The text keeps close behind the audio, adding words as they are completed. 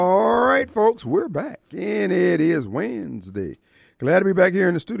right, folks, we're back, and it is Wednesday. Glad to be back here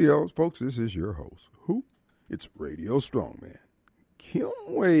in the studios. Folks, this is your host. Who? It's Radio Strongman. Kim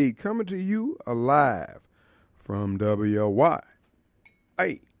Wade coming to you alive from WY.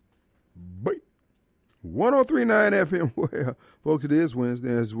 Hey, 1039 FM. Well, folks, it is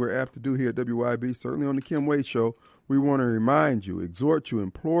Wednesday, as we're apt to do here at WYB. Certainly on the Kim Wade Show, we want to remind you, exhort you,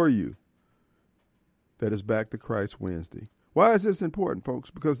 implore you that it's Back to Christ Wednesday. Why is this important, folks?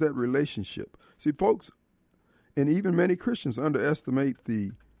 Because that relationship. See, folks, and even many Christians underestimate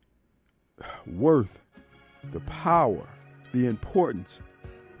the worth, the power, the importance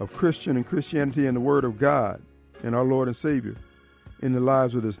of Christianity and the Word of God and our Lord and Savior in the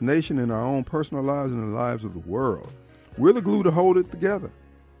lives of this nation, in our own personal lives, and in the lives of the world. We're the glue to hold it together.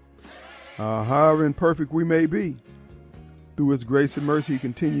 However imperfect we may be, through His grace and mercy, He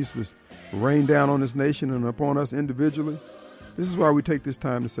continues to rain down on this nation and upon us individually. This is why we take this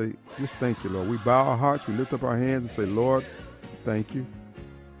time to say, just thank you, Lord. We bow our hearts, we lift up our hands and say, Lord, thank you.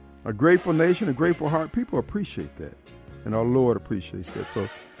 A grateful nation, a grateful heart, people appreciate that. And our Lord appreciates that. So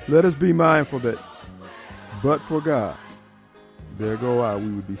let us be mindful that, but for God, there go I,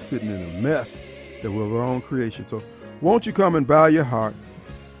 we would be sitting in a mess that we're our own creation. So won't you come and bow your heart?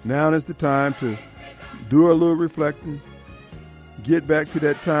 Now is the time to do a little reflecting. Get back to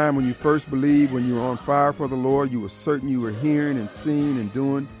that time when you first believed, when you were on fire for the Lord. You were certain you were hearing and seeing and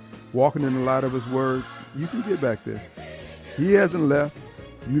doing, walking in the light of His Word. You can get back there. He hasn't left.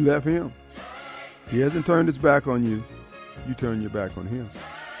 You left Him. He hasn't turned His back on you. You turn your back on Him.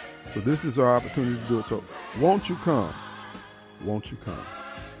 So this is our opportunity to do it. So won't you come? Won't you come?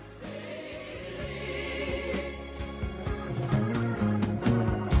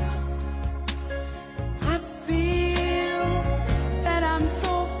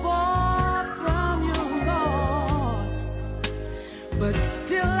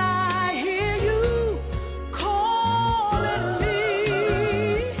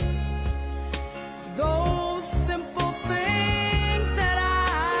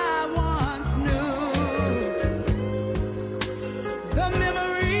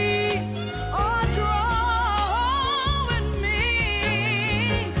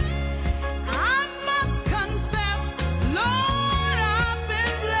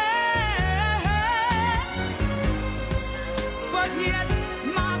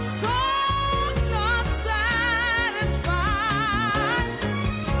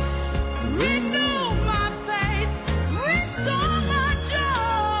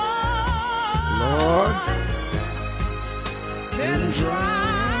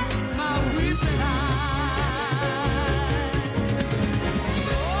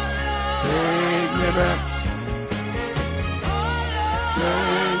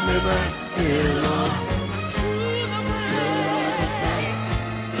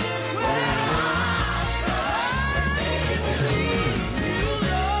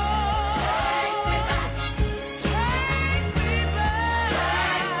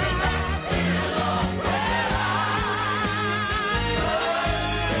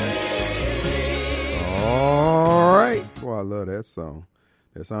 That song.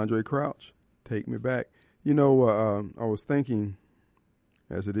 That's Andre Crouch, Take Me Back. You know, I was thinking,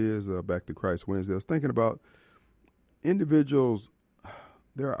 as it is Back to Christ Wednesday, I was thinking about individuals,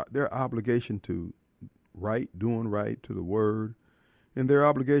 their obligation to doing right to the Word, and their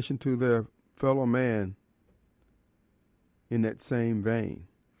obligation to their fellow man in that same vein.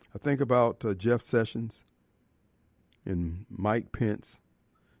 I think about Jeff Sessions and Mike Pence.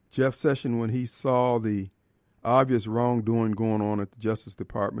 Jeff Sessions, when he saw the obvious wrongdoing going on at the Justice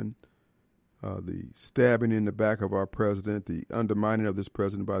Department, the stabbing in the back of our president, the undermining of this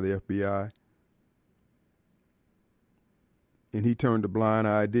president by the FBI. And he turned a blind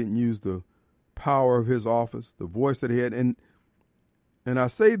eye, didn't use the power of his office, the voice that he had. And I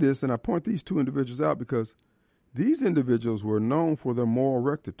say this and I point these two individuals out because these individuals were known for their moral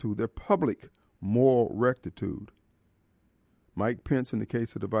rectitude, their public moral rectitude. Mike Pence, in the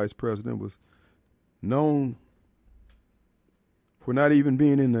case of the vice president, was known for not even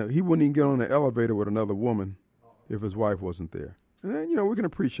being he wouldn't even get on the elevator with another woman if his wife wasn't there. And then, we can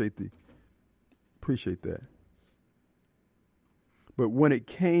appreciate that. But when it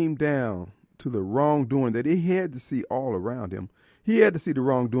came down to the wrongdoing that he had to see all around him, he had to see the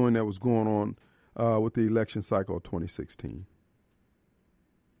wrongdoing that was going on with the election cycle of 2016.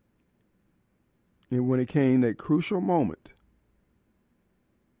 And when it came that crucial moment,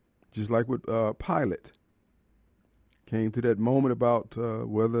 just like with Pilate, came to that moment about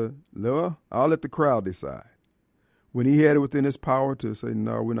whether, I'll let the crowd decide. When he had it within his power to say,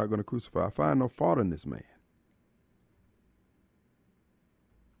 no, we're not going to crucify. I find no fault in this man.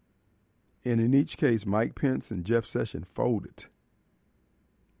 And in each case, Mike Pence and Jeff Sessions folded.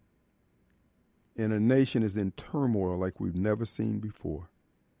 And a nation is in turmoil like we've never seen before.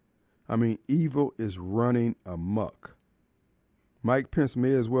 I mean, evil is running amok. Mike Pence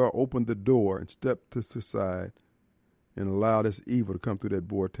may as well open the door and step to the side and allow this evil to come through that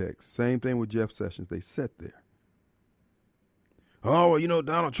vortex. Same thing with Jeff Sessions. They sat there. Oh, well,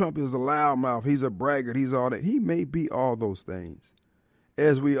 Donald Trump is a loudmouth. He's a braggart. He's all that. He may be all those things,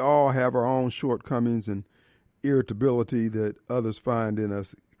 as we all have our own shortcomings and irritability that others find in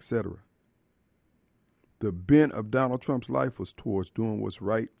us, etc. The bent of Donald Trump's life was towards doing what's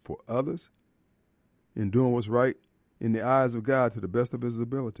right for others and doing what's right in the eyes of God to the best of his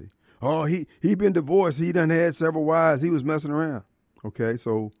ability. Oh, he been divorced. He done had several wives. He was messing around. Okay,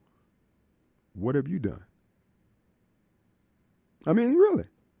 so what have you done? I mean, really.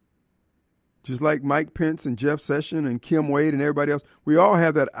 Just like Mike Pence and Jeff Sessions and Kim Wade and everybody else, we all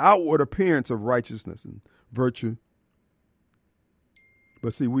have that outward appearance of righteousness and virtue.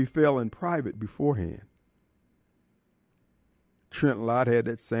 But see, we fell in private beforehand. Trent Lott had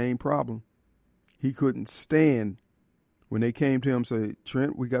that same problem. He couldn't stand when they came to him and said,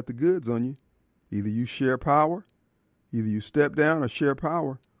 Trent, we got the goods on you. Either you share power, either you step down or share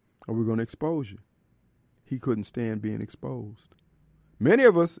power, or we're going to expose you. He couldn't stand being exposed. Many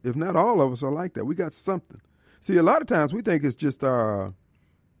of us, if not all of us, are like that. We got something. See, a lot of times we think it's just our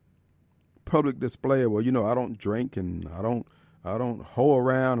public display. Well, I don't drink and I don't hoe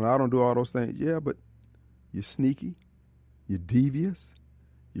around and I don't do all those things. Yeah, but you're sneaky, you're devious,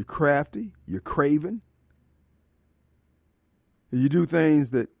 you're crafty, you're craven. You do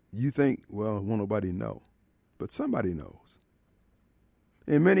things that you think, well, won't nobody know. But somebody knows.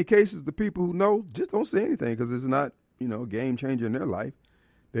 In many cases, the people who know just don't say anything because it's not, a game changer in their life.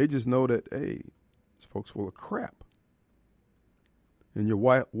 They just know that, hey, this folks full of crap. And your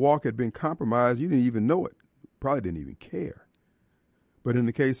walk had been compromised. You didn't even know it. Probably didn't even care. But in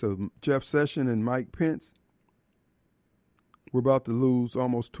the case of Jeff Sessions and Mike Pence, we're about to lose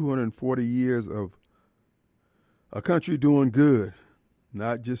almost 240 years of a country doing good,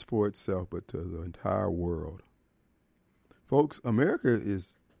 not just for itself, but to the entire world. Folks, America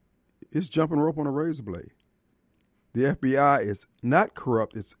is jumping rope on a razor blade. The FBI is not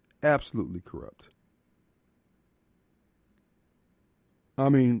corrupt. It's absolutely corrupt. I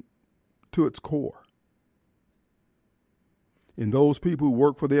mean, to its core. And those people who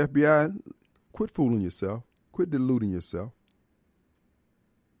work for the FBI, quit fooling yourself. Quit deluding yourself.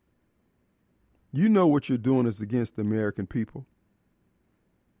 You know what you're doing is against the American people.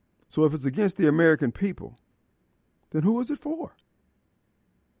 So if it's against the American people, then who is it for?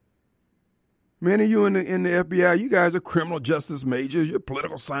 Many of you in the FBI, you guys are criminal justice majors, you're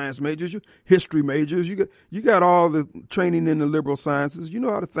political science majors, you're history majors. You got all the training in the liberal sciences. You know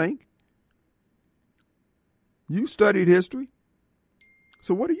how to think. You studied history.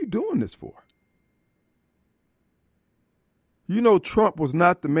 So what are you doing this for? Trump was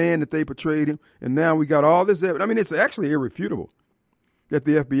not the man that they portrayed him, and now we got all this evidence. I mean, it's actually irrefutable that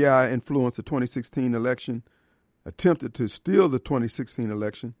the FBI influenced the 2016 election, attempted to steal the 2016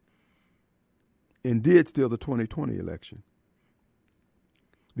 election, and did steal the 2020 election.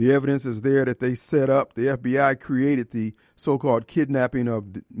 The evidence is there that they set up, the FBI created the so-called kidnapping of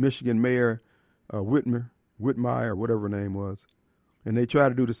Michigan Mayor Whitmire, whatever her name was. And they tried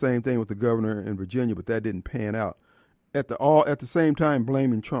to do the same thing with the governor in Virginia, but that didn't pan out. At the same time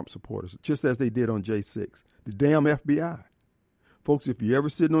blaming Trump supporters, just as they did on J6. The damn FBI. Folks, if you're ever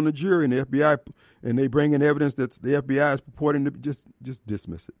sitting on the jury and the FBI, and they bring in evidence that the FBI is purporting to just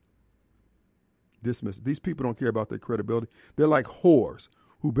dismiss it. Dismiss it. These people don't care about their credibility. They're like whores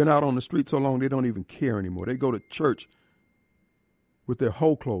who've been out on the street so long they don't even care anymore. They go to church with their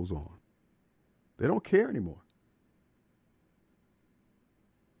whole clothes on. They don't care anymore.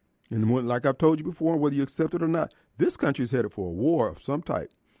 And like I've told you before, whether you accept it or not, this country's headed for a war of some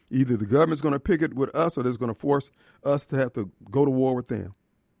type. Either the government's going to pick it with us or they're going to force us to have to go to war with them.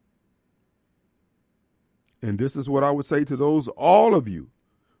 And this is what I would say to all of you,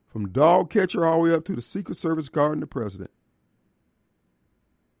 from dog catcher all the way up to the Secret Service guard and the president.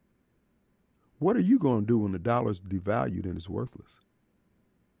 What are you going to do when the dollar's devalued and is worthless?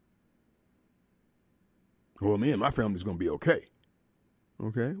 Well, me and my family's going to be okay.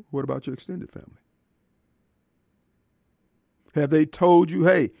 Okay, what about your extended family? Have they told you,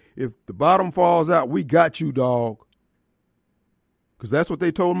 hey, if the bottom falls out, we got you, dog? Because that's what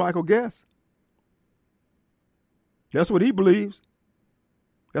they told Michael Guest. That's what he believes.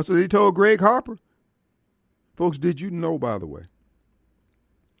 That's what he told Greg Harper. Folks, did you know, by the way,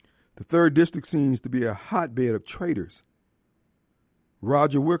 the 3rd District seems to be a hotbed of traitors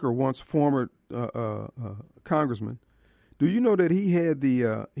Roger Wicker, once former congressman, do you know that he had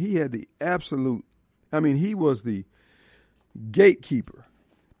the absolute? I mean, he was the gatekeeper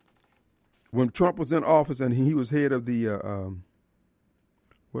when Trump was in office, and he was head of the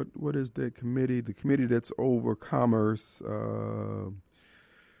what is that committee? The committee that's over commerce, the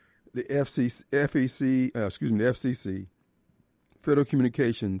FCC, the FCC, Federal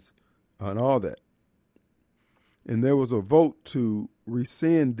Communications, and all that. And there was a vote to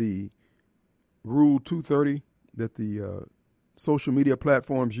rescind the Rule 230 that the social media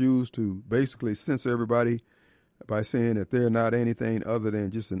platforms use to basically censor everybody by saying that they're not anything other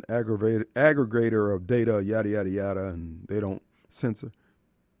than just an aggregator of data, yada, yada, yada, and they don't censor.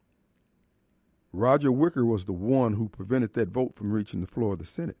 Roger Wicker was the one who prevented that vote from reaching the floor of the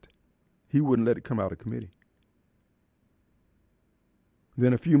Senate. He wouldn't let it come out of committee.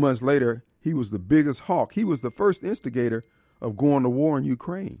 Then a few months later, he was the biggest hawk. He was the first instigator of going to war in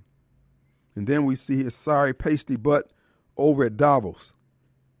Ukraine. And then we see his sorry, pasty butt over at Davos.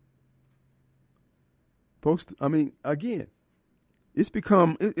 Folks, I mean, again, it's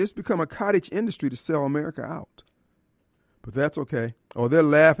become a cottage industry to sell America out. But that's okay. Oh, they're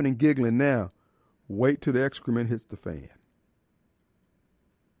laughing and giggling now. Wait till the excrement hits the fan.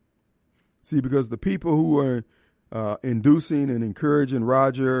 See, because the people who are inducing and encouraging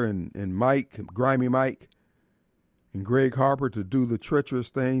Roger and Mike, Grimy Mike, and Greg Harper to do the traitorous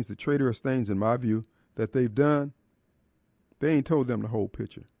things, in my view, that they've done, they ain't told them the whole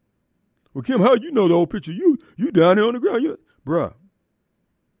picture. Well, Kim, how you know the whole picture? You down there on the ground. Bruh,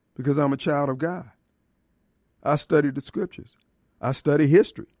 because I'm a child of God. I study the scriptures. I study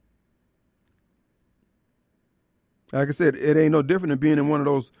history. Like I said, it ain't no different than being in one of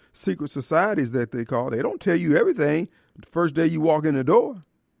those secret societies that they call. They don't tell you everything the first day you walk in the door.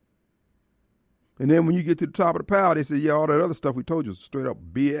 And then when you get to the top of the pile, they say, yeah, all that other stuff we told you is straight up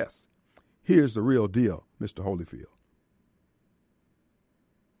BS. Here's the real deal, Mr. Holyfield.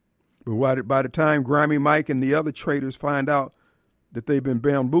 But by the time Grimy Mike and the other traitors find out that they've been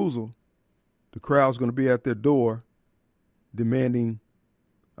bamboozled, the crowd's going to be at their door demanding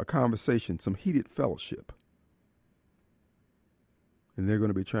a conversation, some heated fellowship. And they're going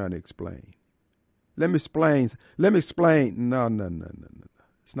to be trying to explain. Let me explain. No.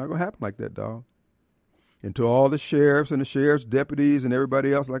 It's not going to happen like that, dog. And to all the sheriffs and the sheriff's deputies and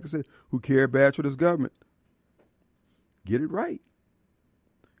everybody else, like I said, who care bad for this government, get it right.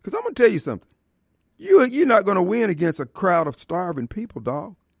 Because I'm going to tell you something. You're not going to win against a crowd of starving people,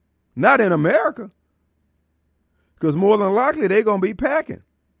 dog. Not in America. Because more than likely, they're going to be packing.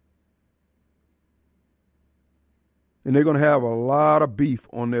 And they're going to have a lot of beef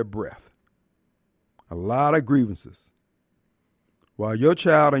on their breath. A lot of grievances. While your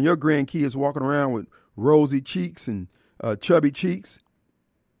child and your grandkids walking around with rosy cheeks and chubby cheeks,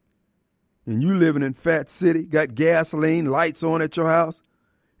 and you living in Fat City, got gasoline, lights on at your house,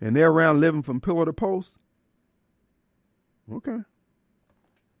 and they're around living from pillar to post. Okay.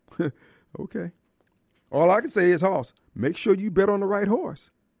 Okay. All I can say is, Hoss, make sure you bet on the right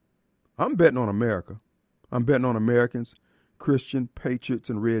horse. I'm betting on America. I'm betting on Americans, Christian, patriots,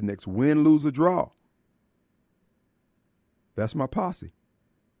 and rednecks. Win, lose, or draw. That's my posse.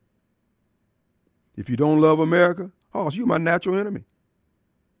 If you don't love America, Hoss, you're my natural enemy.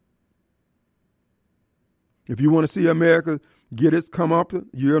 If you want to see America get its comeuppance,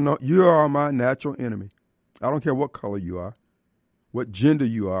 you are my natural enemy. I don't care what color you are, what gender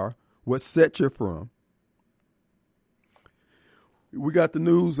you are, what set you're from. We got the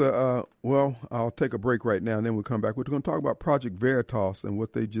news. Well, I'll take a break right now, and then we'll come back. We're going to talk about Project Veritas and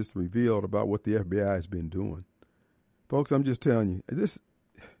what they just revealed about what the FBI has been doing. Folks, I'm just telling you, this.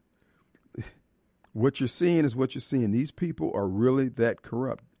 What you're seeing is what you're seeing. These people are really that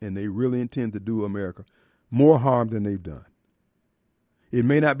corrupt, and they really intend to do America more harm than they've done. It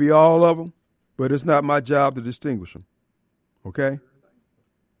may not be all of them, but it's not my job to distinguish them. Okay?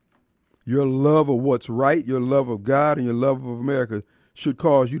 Your love of what's right, your love of God, and your love of America should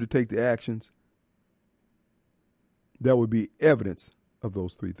cause you to take the actions that would be evidence of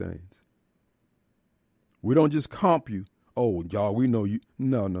those three things. We don't just comp you. Oh, y'all, we know you.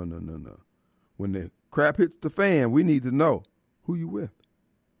 No. When the crap hits the fan, we need to know who you with.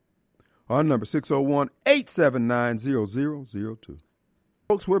 Our number, 601-879-0002.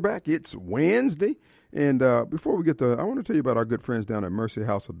 Folks, we're back. It's Wednesday. And before we get to, I want to tell you about our good friends down at Mercy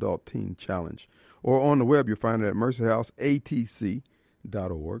House Adult Teen Challenge. Or on the web, you'll find it at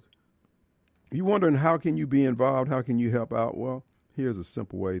mercyhouseatc.org. You're wondering, how can you be involved? How can you help out? Well, here's a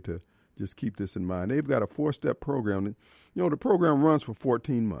simple way to just keep this in mind. They've got a 4-step program. You know, the program runs for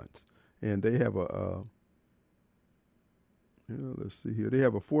 14 months. And they have Let's see here. They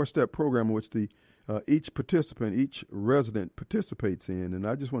have a 4-step program in which each resident participates in. And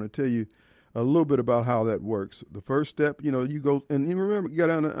I just want to tell you a little bit about how that works. The first step, you go, and you remember,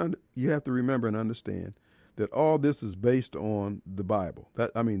 you have to remember and understand that all this is based on the Bible.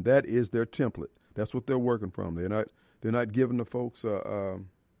 That is their template. That's what they're working from. They're not giving the folks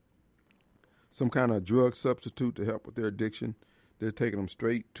some kind of drug substitute to help with their addiction. They're taking them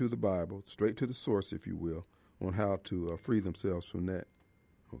straight to the Bible, straight to the source, if you will, on how to free themselves from that.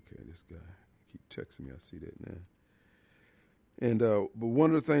 Okay, this guy keep texting me. I see that now. And but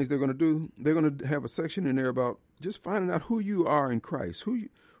one of the things they're going to do, they're going to have a section in there about just finding out who you are in Christ.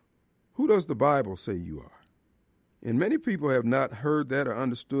 Who does the Bible say you are? And many people have not heard that or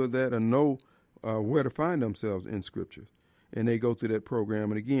understood that or know where to find themselves in Scripture. And they go through that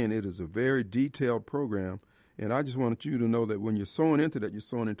program. And again, it is a very detailed program. And I just wanted you to know that when you're sowing into that, you're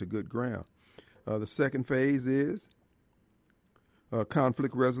sowing into good ground. The second phase is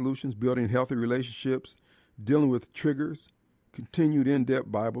conflict resolutions, building healthy relationships, dealing with triggers, continued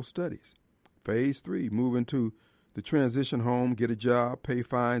in-depth Bible studies. Phase 3, move into the transition home, get a job, pay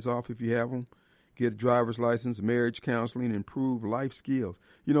fines off if you have them, get a driver's license, marriage counseling, improve life skills.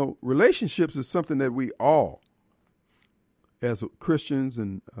 Relationships is something that we all, as Christians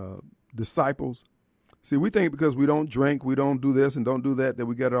and disciples, see, we think because we don't drink, we don't do this and don't do that, that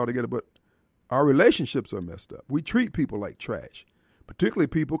we got it all together, but our relationships are messed up. We treat people like trash, particularly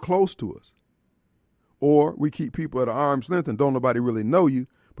people close to us. Or we keep people at arm's length and don't nobody really know you,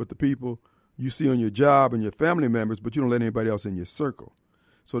 but the people you see on your job and your family members, but you don't let anybody else in your circle.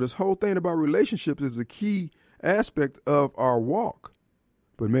 So this whole thing about relationships is a key aspect of our walk,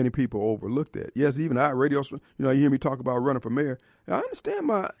 but many people overlook that. Yes, even I, you hear me talk about running for mayor. I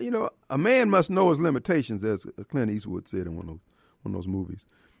understand a man must know his limitations, as Clint Eastwood said in one of those movies.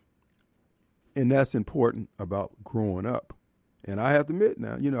 And that's important about growing up. And I have to admit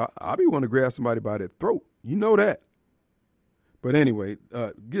now, I'll be wanting to grab somebody by their throat. You know that. But anyway,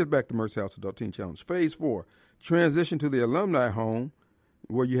 get back to Mercy House Adult Teen Challenge. Phase 4, transition to the alumni home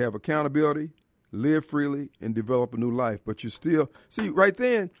where you have accountability, live freely, and develop a new life. But you still, see, right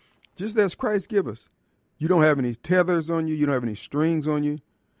then, just as Christ give us, you don't have any tethers on you. You don't have any strings on you.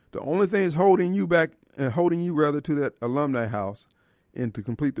 The only thing is holding you to that alumni house and to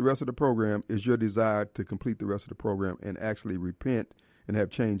complete the rest of the program is your desire to complete the rest of the program and actually repent and have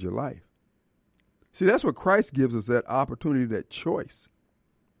changed your life. See, that's what Christ gives us, that opportunity, that choice.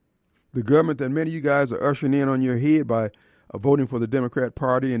 The government that many of you guys are ushering in on your head by voting for the Democrat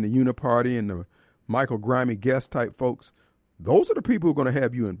Party and the Uniparty and the Michael Grimy Guest type folks, those are the people who are going to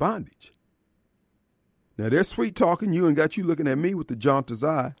have you in bondage. Now, they're sweet talking you and got you looking at me with the jaundiced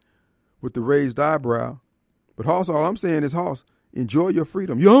eye, with the raised eyebrow. But Hoss, all I'm saying is, Hoss, enjoy your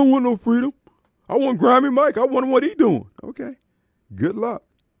freedom. You don't want no freedom. I want Grimy Mike. I want what he doing. Okay. Good luck.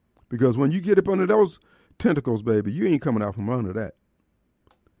 Because when you get up under those tentacles, baby, you ain't coming out from under that.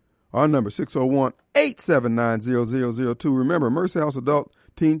 Our number, 601-879-0002. Remember, Mercy House Adult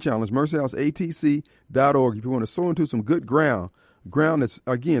Teen Challenge, mercyhouseatc.org. If you want to sow into some good ground that's,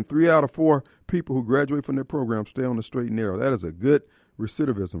 again, 3 out of 4 people who graduate from their program stay on the straight and narrow. That is a good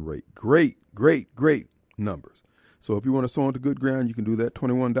recidivism rate. Great, great, great numbers. So if you want to sow into good ground, you can do that.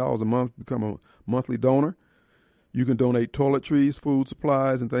 $21 a month, become a monthly donor. You can donate toiletries, food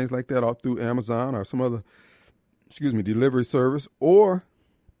supplies, and things like that all through Amazon or some other, delivery service. Or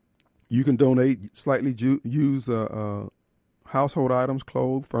you can donate slightly used household items,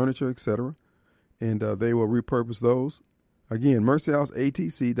 clothes, furniture, etc., and they will repurpose those. Again,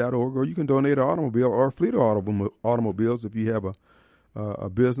 mercyhouseatc.org, or you can donate an automobile or a fleet of automobiles if you have a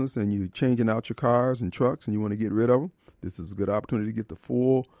business and you're changing out your cars and trucks and you want to get rid of them. This is a good opportunity to get the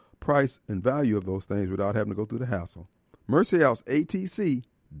full price and value of those things without having to go through the hassle.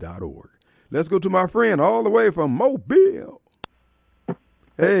 mercyhouseatc.org. Let's go to my friend all the way from Mobile.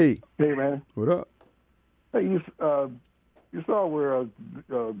 Hey. Hey, man. What up? Hey, you saw where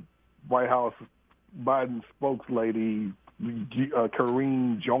White House Biden spokeslady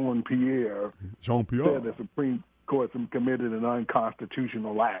Karine Jean-Pierre said the Supreme Court committed an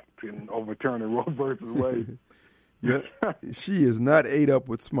unconstitutional act in overturning Roe versus Wade. Yeah, she is not ate up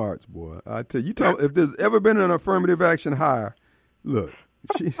with smarts, boy. I tell you, if there's ever been an affirmative action hire, look,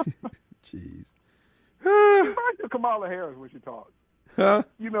 jeez. She reminds me of Kamala Harris when she talks. Huh?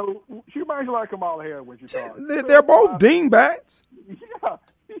 She reminds me like Kamala Harris when she talks. They're both dingbats.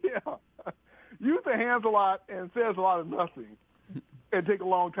 Yeah. Use their hands a lot and says a lot of nothing, and take a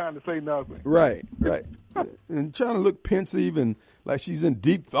long time to say nothing. Right. And trying to look pensive and like she's in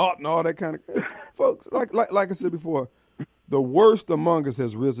deep thought and all that kind of folks. Like I said before, the worst among us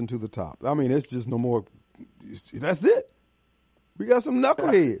has risen to the top. I mean, it's just no more. That's it. We got some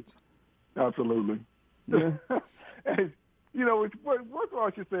knuckleheads. Absolutely. Yeah. And, first of all,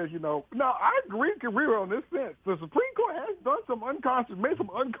 she says, now I agree with Carrera on this sense. The Supreme Court has made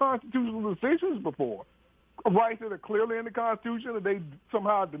some unconstitutional decisions before. Rights that are clearly in the Constitution that they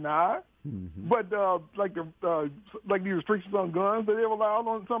somehow deny. Mm-hmm. But like the restrictions on guns that they've allowed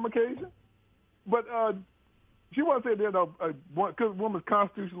on some occasions. But she wants to say that a woman's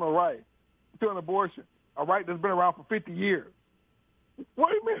constitutional right to an abortion, a right that's been around for 50 years.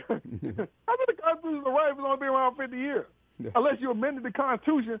 Wait a minute. How can the constitutional right has only been around 50 years? That's unless you amended the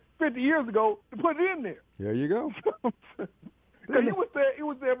Constitution 50 years ago to put it in there. There you go. And it was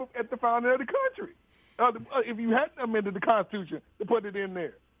there at the founding of the country. If you hadn't amended the Constitution to put it in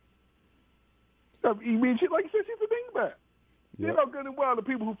there. Like you said, she's a dingbat. Yep. Good and well, the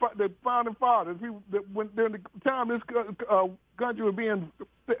people the founding fathers, people that when during the time this country was being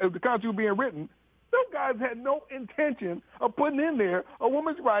written, those guys had no intention of putting in there a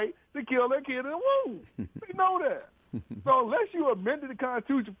woman's right to kill their kid in the womb. They know that. So unless you amended the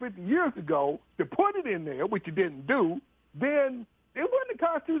Constitution 50 years ago to put it in there, which you didn't do, then it wasn't the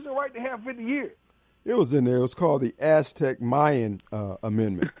constitutional right to have 50 years. It was in there. It was called the Aztec Mayan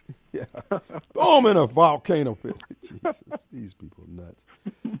Amendment. Yeah. Throw them in a volcano pit. Jesus, these people are nuts.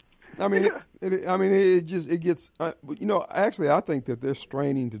 I mean, it gets. Actually, I think that they're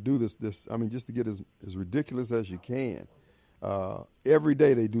straining to do this. Just to get as ridiculous as you can. Every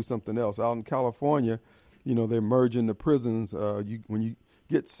day they do something else. Out in California, they're merging the prisons. When you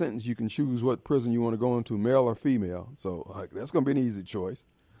get sentenced, you can choose what prison you want to go into, male or female. So that's going to be an easy choice.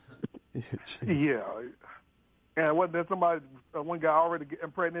 Yeah. And wasn't there one guy already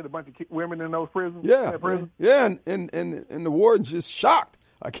impregnated a bunch of women in those prisons? Yeah. Yeah, and the warden's just shocked.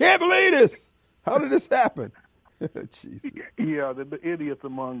 I can't believe this. How did this happen? Jesus. Yeah, the idiots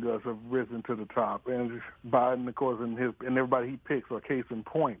among us have risen to the top. And Biden, of course, and everybody he picks are a case in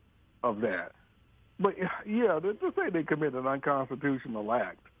point of that. But, yeah, to say they committed an unconstitutional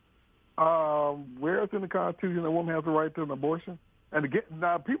act. Where it's in the Constitution a woman has the right to an abortion? And again,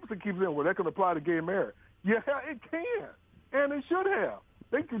 now people keep saying, well, that could apply to gay marriage. Yeah, it can, and it should have.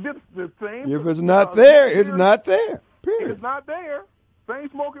 They could get the same. If it's not there, it's not there. Period. It's not there. Same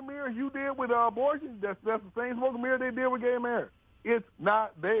smoking mirrors you did with abortion, that's the same smoking mirror they did with gay marriage. It's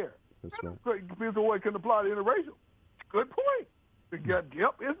not there. That's right. So it can apply to interracial. Good point.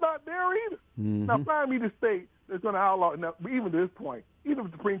 Yep, it's not there either. Mm-hmm. Now, find me the state that's going to outlaw. Now, even to this point, even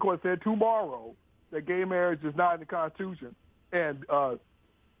if the Supreme Court said tomorrow that gay marriage is not in the Constitution, and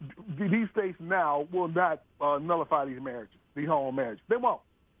these states now will not nullify these marriages, these home marriages. They won't.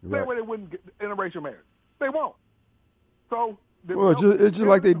 Right. Same way they wouldn't get interracial marriage. They won't. So it's just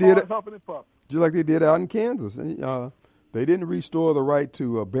like they did. Just like they did out in Kansas. They didn't restore the right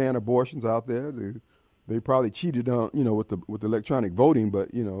to ban abortions out there. They probably cheated on with electronic voting, but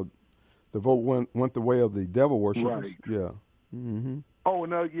the vote went the way of the devil worshippers. Right. Yeah. Mm-hmm. Oh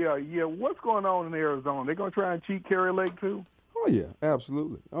no, yeah. What's going on in Arizona? They're gonna try and cheat Kari Lake too? Oh yeah,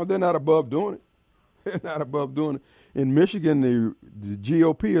 absolutely. Oh, they're not above doing it. They're not above doing it. In Michigan, the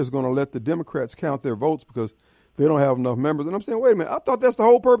GOP is going to let the Democrats count their votes because they don't have enough members. And I'm saying, wait a minute, I thought that's the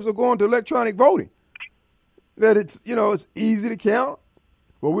whole purpose of going to electronic voting. That it's easy to count.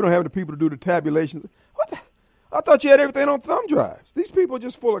 Well, we don't have the people to do the tabulations. I thought you had everything on thumb drives. These people are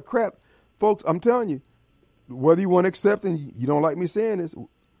just full of crap. Folks, I'm telling you, whether you want to accept and you don't like me saying this,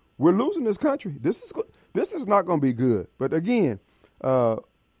 we're losing this country. This is not going to be good. But again,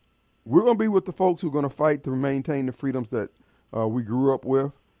 we're going to be with the folks who are going to fight to maintain the freedoms that we grew up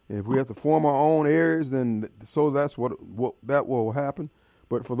with. And if we have to form our own areas, then that's what that will happen.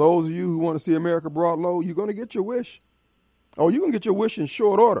 But for those of you who want to see America brought low, you're going to get your wish. Oh, you're going to get your wish in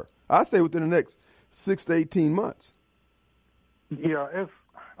short order. I say within the next 6 to 18 months. Yeah,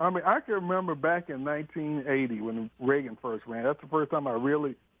 I can remember back in 1980 when Reagan first ran. That's the first time I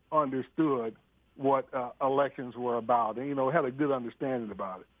really understood what elections were about and, had a good understanding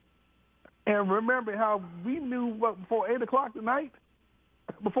about it. And remember how we knew before 8 o'clock tonight,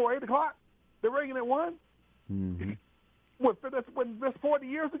 before 8 o'clock, that Reagan had won? Mm-hmm. That's 40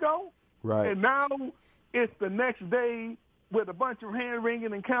 years ago? Right. And now it's the next day with a bunch of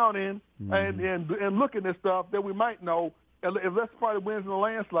hand-wringing and counting and looking at stuff that we might know. If Les Party wins in a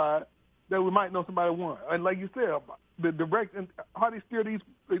landslide, that we might know somebody won. And like you said, the direct and how they steer these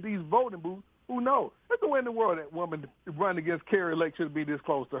voting booths, who knows? There's no way in the world that woman running against Kari Lake should be this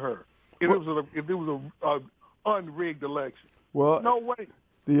close to her. If it was a unrigged election. Well, no way.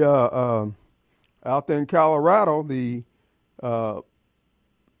 The out there in Colorado,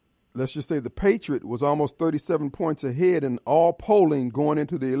 let's just say the Patriot was almost 37 points ahead in all polling going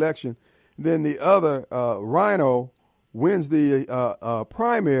into the election. Then the other Rhino wins the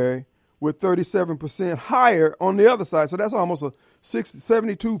primary with 37% higher on the other side. So that's almost a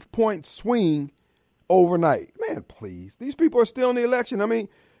 72-point swing overnight. Man, please. These people are still in the election. I mean,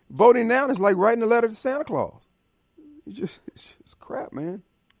 voting now is like writing a letter to Santa Claus. It's just crap, man.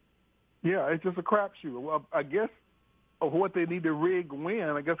 Yeah, it's just a crapshoot. Well, I guess of what they need to rig to win,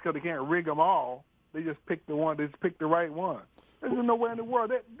 I guess because they can't rig them all, they just pick the one. They just pick the right one. There's nowhere in the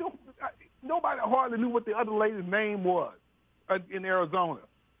world. Nobody hardly knew what the other lady's name was in Arizona.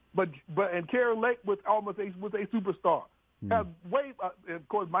 But Kari Lake was a superstar. Of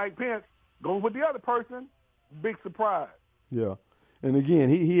course, Mike Pence goes with the other person. Big surprise. Yeah. And again,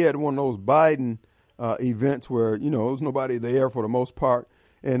 he had one of those Biden events where, there was nobody there for the most part.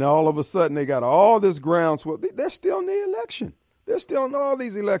 And all of a sudden they got all this groundswell. They're still in the election. They're still in all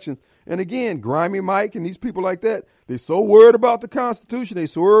these elections. And again, Grimy Mike and these people like that, they're so worried about the Constitution. They're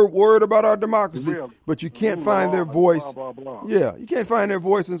so worried about our democracy. Really? But you can't find their voice. Blah, blah, blah. Yeah, you can't find their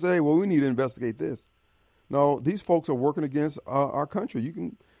voice and say, well, we need to investigate this. No, these folks are working against our country.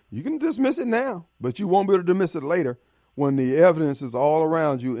 You can dismiss it now, but you won't be able to dismiss it later when the evidence is all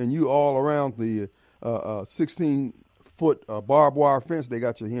around you and you all around the 16-foot barbed wire fence they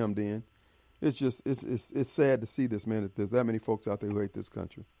got you hemmed in. It's just it's sad to see this, man, that there's that many folks out there who hate this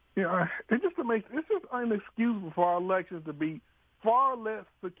country. Yeah, it's just inexcusable for our elections to be far less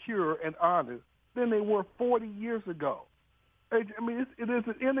secure and honest than they were 40 years ago. I mean, it is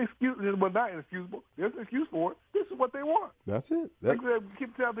inexcusable. Well, not inexcusable. There's an excuse for it. This is what they want. That's it.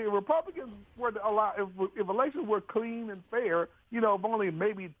 Keep telling the Republicans were to allow if elections were clean and fair. If only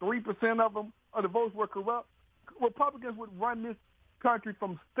maybe 3% of them of the votes were corrupt, Republicans would run this country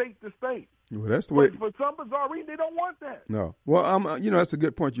from state to state. Well, that's the way. But for some bizarre reason, they don't want that. No. Well, that's a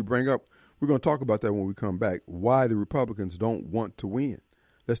good point you bring up. We're going to talk about that when we come back. Why the Republicans don't want to win.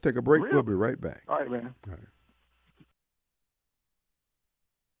 Let's take a break. Really? We'll be right back. All right, man. All right.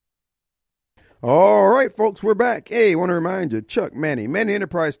 All right, folks, we're back. Hey, I want to remind you, Chuck Manning. Manning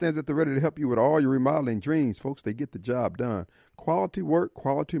Enterprise stands at the ready to help you with all your remodeling dreams. Folks, they get the job done. Quality work,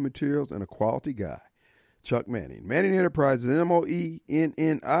 quality materials, and a quality guy. Chuck Manning. Manning Enterprises,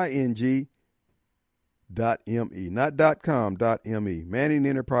 MOENNING.ME, not .com, .me. Manning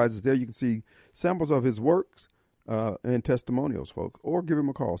Enterprises, there you can see samples of his works and testimonials, folks. Or give him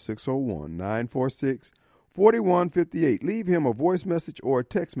a call, 601-946-4158. Leave him a voice message or a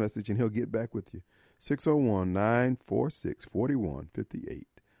text message, and he'll get back with you. 601-946-4158.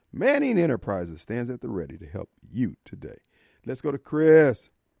 Manning Enterprises stands at the ready to help you today. Let's go to Chris.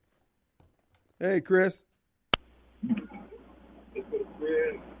 Hey, Chris.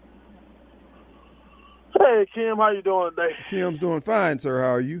 Hey, Kim, how you doing today? Kim's doing fine, sir.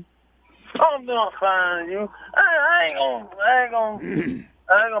 How are you? I'm doing fine. You? I ain't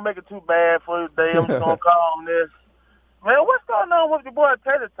gonna make it too bad for you today. I'm just gonna call on this. Man, what's going on with your boy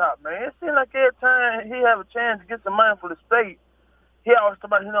Tater Tot, man? It seems like every time he have a chance to get some money for the state, he always talk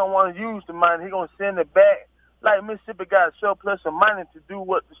about he don't want to use the money. He gonna send it back. Like Mississippi got a surplus of money to do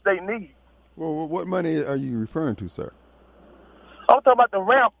what the state needs. Well, what money are you referring to, sir? I'm talking about the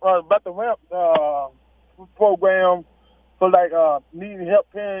ramp program for needing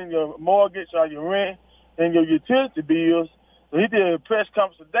help paying your mortgage or your rent and your utility bills. So he did a press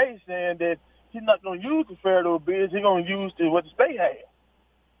conference today saying that he's not going to use the federal bills. He's going to use what the state has.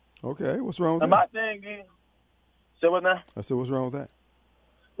 Okay, what's wrong with that? And my thing is, say what now? I said, what's wrong with that?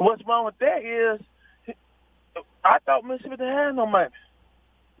 What's wrong with that is, I thought Mississippi didn't have no money.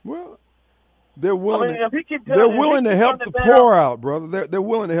 Well, they're willing. They're willing to help the poor out, brother. They're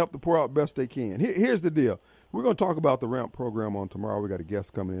willing to help the poor out best they can. Here's the deal. We're going to talk about the RAMP program on tomorrow. We got a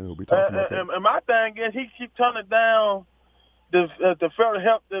guest coming in who'll be talking about that. And my thing is, he keeps turning down the federal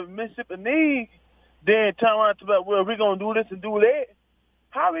help that Mississippi needs, then turn around to about, well, we're going to do this and do that.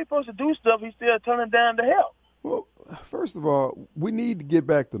 How are we supposed to do stuff? He's still turning down the help. Well, first of all, we need to get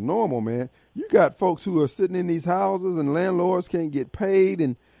back to normal, man. You got folks who are sitting in these houses and landlords can't get paid,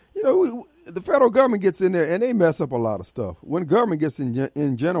 and the federal government gets in there and they mess up a lot of stuff. When government gets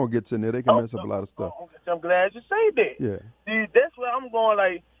in general gets in there, they can mess up a lot of stuff. I'm glad you say that. Yeah. See, that's where I'm going.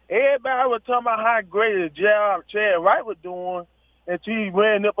 Like, everybody was talking about how great a job Chad Wright was doing until he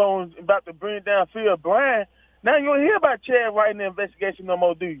ran up on about to bring down Phil Bryant. Now you don't hear about Chad Wright in the investigation no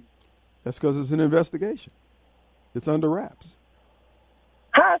more, do you? That's because it's an investigation. It's under wraps.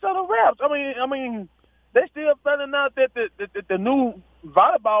 How it's under wraps? I mean, they still finding out that the new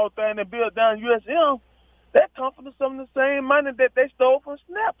volleyball thing they built down USM, that comes from some of the same money that they stole from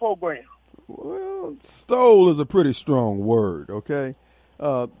SNAP program. Well, stole is a pretty strong word, okay?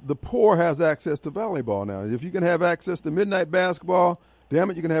 The poor has access to volleyball now. If you can have access to midnight basketball,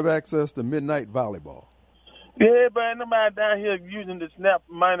 damn it, you can have access to midnight volleyball. Yeah, but ain't nobody down here using the SNAP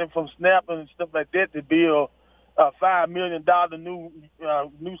money from SNAP and stuff like that to build a $5 million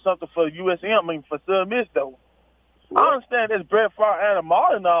new something for USM. I mean, for Southern Miss though. What? I understand that's Brett Favre and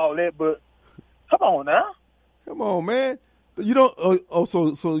Amari and all that, but come on now. Come on, man. You don't.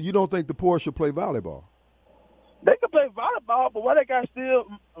 So you don't think the poor should play volleyball? They can play volleyball, but why they got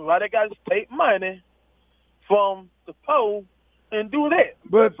to take money from the poll and do that?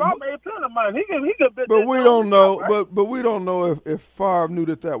 But Favre ain't plenty of money. He could. But we don't know. Right? But we don't know if Favre knew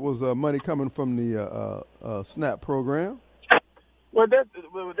that was money coming from the SNAP program. Well,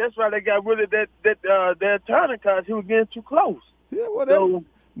 that's why they got rid of that attorney because he was getting too close. Yeah, well,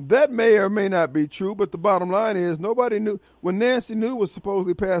 that may or may not be true, but the bottom line is nobody knew. When Nancy New was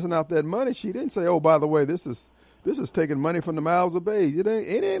supposedly passing out that money, she didn't say, "Oh, by the way, this is taking money from the mouths of babes." It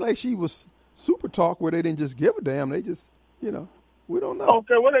ain't like she was super talk where they didn't just give a damn. They just, we don't know.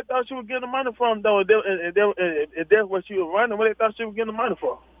 Okay, where they thought she was getting the money from, though? If that's what she was running, where they thought she was getting the money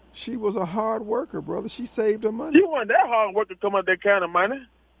from? She was a hard worker, brother. She saved her money. She wasn't that hard worker to come up that kind of money.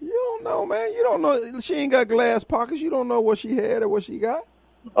 You don't know, man. You don't know. She ain't got glass pockets. You don't know what she had or what she got.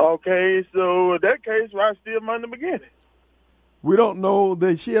 Okay, so in that case, why steal money in the beginning? We don't know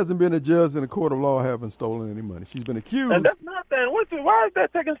that she hasn't been a judge in a court of law having stolen any money. She's been accused. And that's nothing. Why is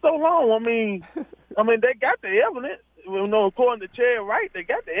that taking so long? I mean, they got the evidence. According to Chad Wright, they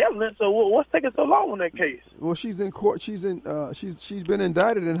got the evidence. So what's taking so long in that case? Well, she's in court. She's been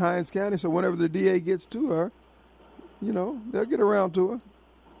indicted in Hinds County. So whenever the DA gets to her, they'll get around to her.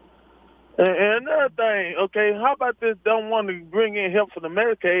 And another thing, okay, how about this? Don't want to bring in help for the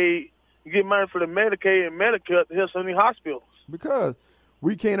Medicaid, get money for the Medicaid and Medicare to help some of these hospitals. Because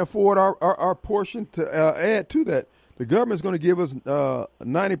we can't afford our portion to add to that. The government's going to give us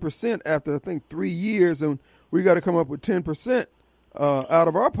 90% after, I think, 3 years, and we got to come up with 10% out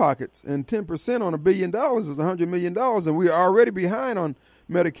of our pockets. And 10% on $1 billion is $100 million, and we're already behind on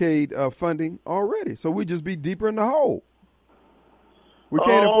Medicaid funding already. So we just be deeper in the hole. We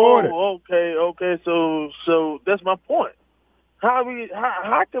can't afford it. Okay. So that's my point. How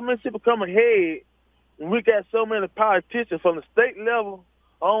can Mississippi come ahead when we got so many politicians from the state level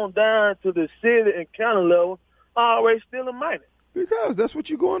on down to the city and county level always stealing money? Because that's what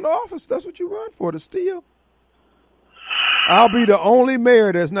you go into office. That's what you run for, to steal. I'll be the only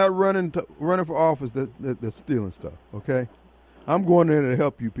mayor that's not running for office that's stealing stuff. Okay, I'm going there to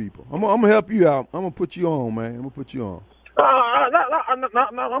help you people. I'm gonna help you out. I'm gonna put you on, man. I'm gonna put you on.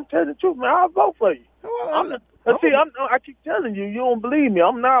 I'm telling the truth, man. I'll vote for you. I keep telling you, you don't believe me.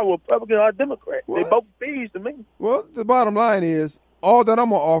 I'm not a Republican or a Democrat. What? They both thieves to me. Well, the bottom line is, all that I'm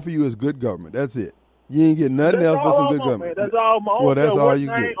going to offer you is good government. That's it. You ain't getting nothing else but some good government. That's all I'm on. Well, that's all you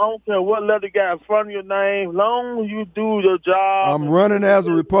get. I don't care what letter you got in front of your name. Long as you do your job. I'm running as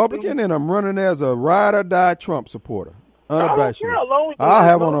a Republican, and I'm running as a ride-or-die Trump supporter. Unabashedly. I'll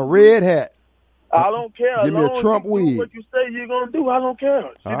have on a red hat. I don't care. Give me a Trump wig. What you say you're going to do, I don't care.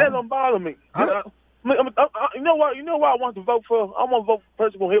 See, that don't bother me. You know what I want to vote for? I want to vote for a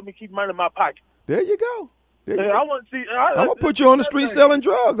person who will help me keep money in my pocket. There you go. I want to see. I'm going to put you on the street selling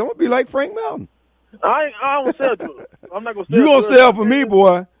drugs. I'm going to be like Frank Melton. I don't sell drugs. I'm not going to sell drugs. You going to sell for me,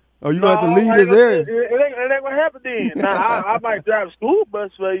 boy. Oh, you going to have to leave this area. It ain't going to happen then. Now, I might drive a school bus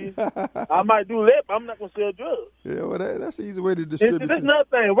for you. I might do that, but I'm not going to sell drugs. Yeah, well, that's the easy way to distribute. That's another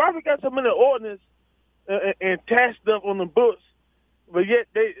thing. Why we got so many ordinance and tax stuff on the books, but yet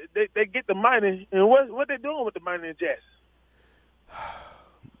they get the money, and what they doing with the money in Jackson?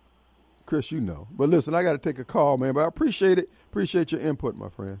 Chris, you know. But listen, I got to take a call, man, but I appreciate it. Appreciate your input, my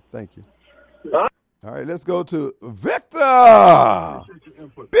friend. Thank you. All right, let's go to Victor.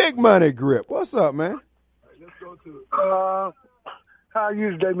 Big Money Grip. What's up, man? Let's go to how are you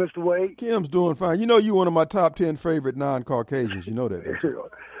today, Mr. Wade? Kim's doing fine. You know you're one of my top 10 favorite non-Caucasians. You know that, don't you?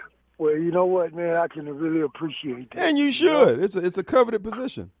 Well, you know what, man? I can really appreciate that. And you should. It's a coveted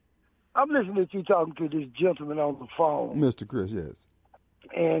position. I'm listening to you talking to this gentleman on the phone. Mr. Chris, yes.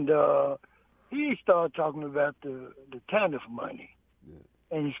 And he started talking about the TANF money. Yeah.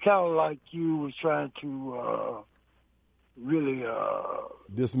 And it's kind of like you was trying to really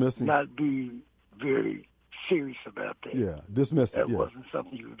dismissing, not be very serious about that. Yeah, dismiss it. That wasn't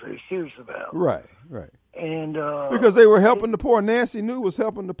something you were very serious about. Right. And because they were helping the poor. Nancy New was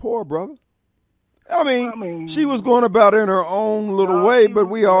helping the poor, brother. I mean, she was going about it in her own little way, but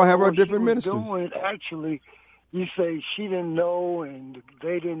we all have our different ministries. Actually, you say she didn't know and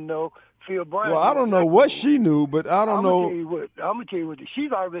they didn't know. Phil Bryant. Well, I don't know what she knew, but I don't know. I'm gonna tell you what.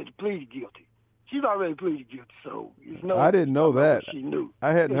 She's already pleaded guilty. She's already pleaded guilty, so it's no. I didn't know that. She knew.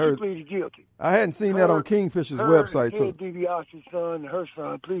 I hadn't heard. She pleaded guilty. I hadn't seen that on Kingfisher's website. So DiBiase's son and her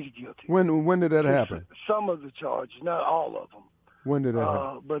son pleaded guilty. When did that happen? Some of the charges, not all of them. When did that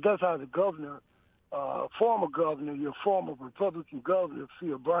happen? But that's how the governor, former governor, your former Republican governor,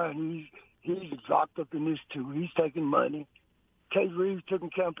 Phil Bryant, he's locked up in this too. He's taking money. Kate Reeves taking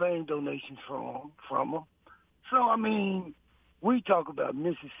campaign donations from him. So I mean, we talk about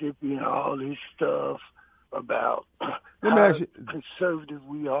Mississippi and all this stuff about how conservative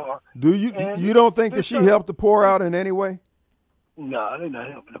we are. Do you don't think that she helped the poor out in any way? No, they're not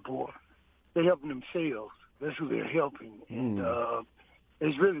helping the poor. They're helping themselves. That's who they're helping, and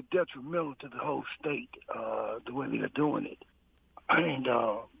it's really detrimental to the whole state the way they're doing it. And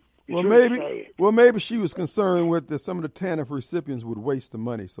maybe she was concerned with that some of the TANF recipients would waste the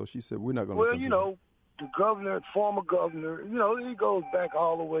money, so she said we're not going to. Well, you know, the governor, former governor, you know, it goes back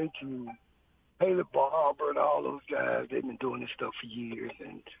all the way to Haley Barbour and all those guys. They've been doing this stuff for years,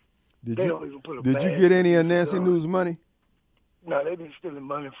 and don't even put a. Did you get any of Nancy News money? No, they've been stealing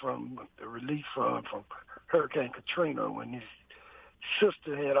money from the relief fund from Hurricane Katrina when his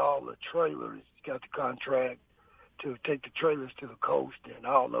sister had all the trailers, got the contract to take the trailers to the coast, and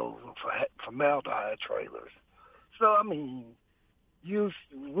all those were formaldehyde trailers. So, I mean,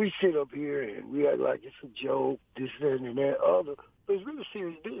 we sit up here and we act like it's a joke, this, that, and that, other, but it's really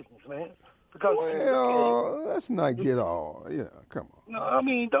serious business, man. Because let's not get all. Yeah, come on. No, I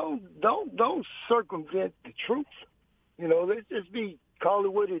mean, don't circumvent the truth. You know, let's just call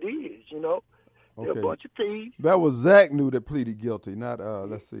it what it is. You know, they're a bunch of thieves. That was Zach New that pleaded guilty. Not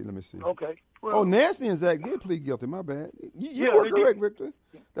let me see. Okay. Well, Nancy and Zach did plead guilty. My bad. You were correct, Victor.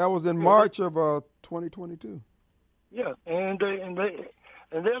 That was in March of 2022. Yeah, and they're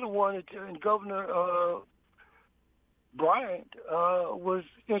the one that and Governor Bryant was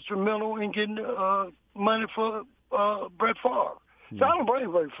instrumental in getting money for Brett Favre. So I don't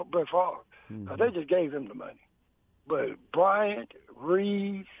blame Brett Favre because they just gave him the money. But Bryant,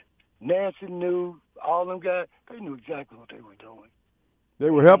 Reeves, Nancy News, all them guys, they knew exactly what they were doing. They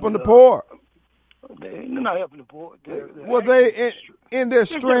were helping the poor. They're not helping the poor. In their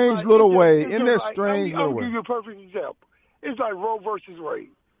strange little way. I'll give you a perfect example. It's like Roe versus Wade.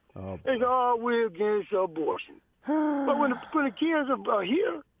 It's all we're against abortion. But when the kids are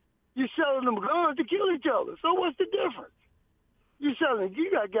here, you're selling them guns to kill each other. So what's the difference? You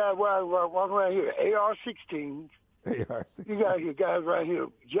got guys walking around here, AR-16s. You got here guys right here,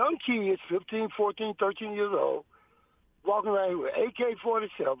 young kids, 15, 14, 13 years old, walking around here with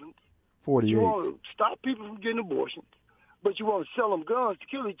AK-47s. 48. You want to stop people from getting abortions, but you want to sell them guns to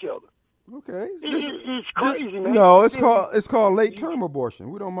kill each other. Okay. It's crazy, man. No, it's called late-term abortion.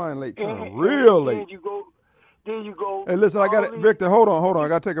 We don't mind late-term. Real late. Then you go. Hey, listen, I got it. Victor, hold on. I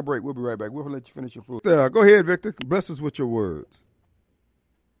got to take a break. We'll be right back. We'll let you finish your food. Go ahead, Victor. Bless us with your words.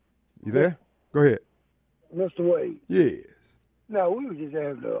 You there? Go ahead. Mr. Wade. Yes. Now, we were just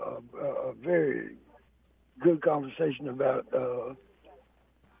having a very good conversation about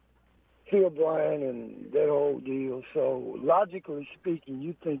Phil Bryant and that whole deal. So, logically speaking,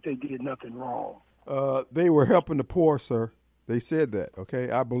 you think they did nothing wrong? They were helping the poor, sir. They said that, okay?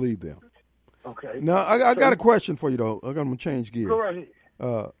 I believe them. Okay. Now, I got a question for you, though. I'm going to change gears. Go right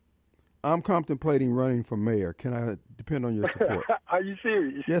ahead. I'm contemplating running for mayor. Can I depend on your support? Are you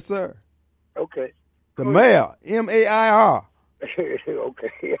serious? Yes, sir. Okay. The mayor, M-A-I-R.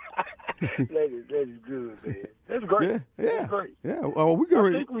 Okay. that is good, man. That's great. Yeah. That's great. Yeah. Well,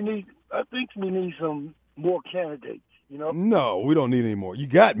 I think we need some more candidates. You know? No, we don't need any more. You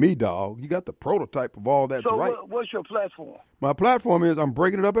got me, dog. You got the prototype of all that's right. So what's your platform? My platform is I'm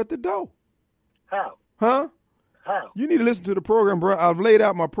breaking it up at the door. How? Huh? How? You need to listen to the program, bro. I've laid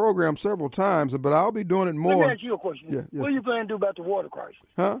out my program several times, but I'll be doing it more. Let me ask you a question. Yeah, yes. What are you planning to do about the water crisis?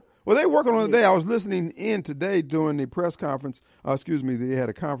 Huh? Well, they're working on it today. I was listening in today during the press conference. They had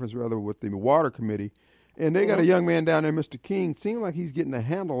a conference, rather, with the water committee. And they got a young man down there, Mr. King. Seemed like he's getting a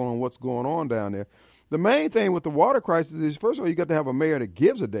handle on what's going on down there. The main thing with the water crisis is, first of all, you got to have a mayor that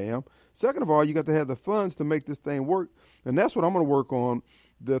gives a damn. Second of all, you got to have the funds to make this thing work. And that's what I'm going to work on.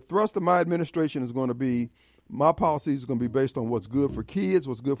 The thrust of my administration is going to be, my policies is going to be based on what's good for kids,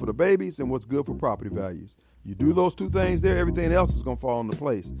 what's good for the babies, and what's good for property values. You do those two things there, everything else is going to fall into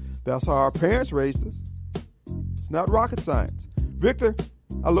place. That's how our parents raised us. It's not rocket science. Victor,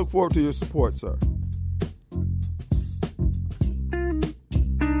 I look forward to your support, sir.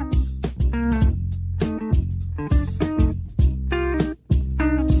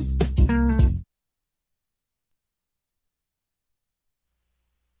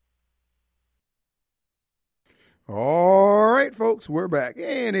 All right, folks. folks, we're back,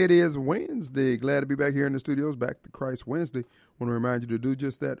 and it is Wednesday. Glad to be back here in the studios, back to Christ Wednesday. Want to remind you to do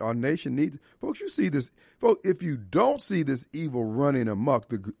just that. Our nation needs, folks, you see this. Folks, if you don't see this evil running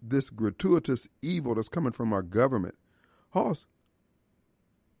amok, this gratuitous evil that's coming from our government, Hoss,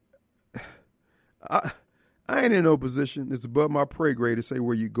 I ain't in no position. It's above my pay grade to say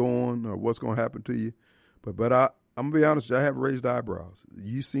where you're going or what's going to happen to you. But I'm going to be honest, I have raised eyebrows.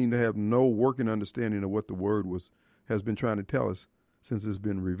 You seem to have no working understanding of what the word has been trying to tell us since it's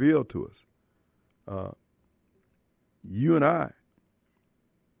been revealed to us. You and I,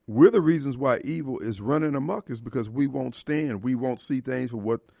 we're the reasons why evil is running amok is because we won't stand. We won't see things for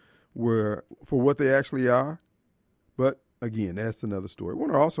what they actually are. But again, that's another story. I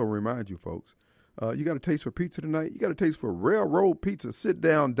want to also remind you folks, you got a taste for pizza tonight? You got a taste for Railroad Pizza,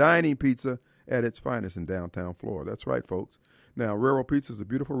 sit-down dining pizza at its finest in downtown Florida. That's right, folks. Now, Railroad Pizza is a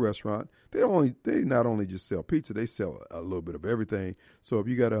beautiful restaurant. They not only just sell pizza, they sell a little bit of everything. So if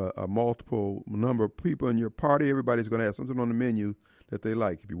you got a multiple number of people in your party, everybody's going to have something on the menu that they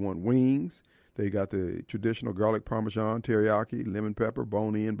like. If you want wings, they got the traditional garlic parmesan, teriyaki, lemon pepper,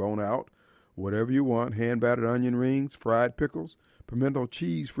 bone in, bone out, whatever you want. Hand-battered onion rings, fried pickles, pimento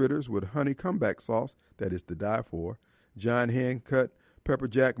cheese fritters with honey comeback sauce, that is to die for, giant hand-cut pepper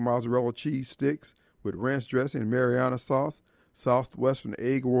jack mozzarella cheese sticks with ranch dressing and Mariana sauce, Southwestern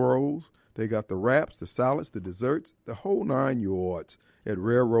egg rolls. They got the wraps, the salads, the desserts, the whole 9 yards at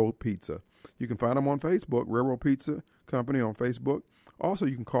Railroad Pizza. You can find them on Facebook, Railroad Pizza Company on Facebook. Also,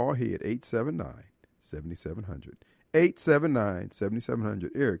 you can call ahead 879-7700. 879-7700,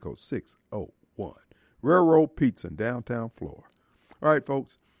 area code 601. Railroad Pizza in downtown Florida. All right,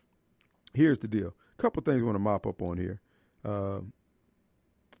 folks, here's the deal. A couple things I want to mop up on here.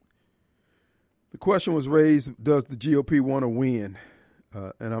 The question was raised, does the GOP want to win?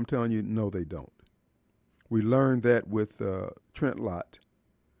 And I'm telling you, no, they don't. We learned that with Trent Lott,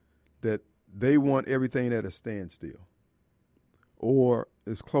 that they want everything at a standstill or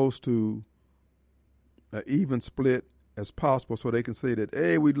as close to an even split as possible so they can say that,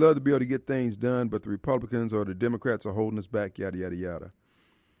 hey, we'd love to be able to get things done, but the Republicans or the Democrats are holding us back, yada, yada, yada.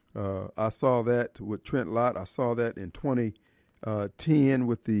 I saw that with Trent Lott. I saw that in 2010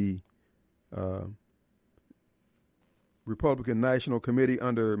 with the Republican National Committee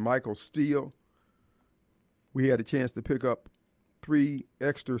under Michael Steele. We had a chance to pick up 3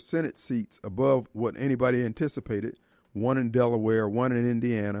 extra Senate seats above what anybody anticipated, 1 in Delaware, 1 in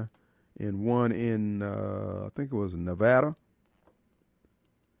Indiana, and 1 in, I think it was Nevada.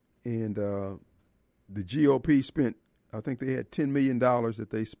 And the GOP spent, I think they had $10 million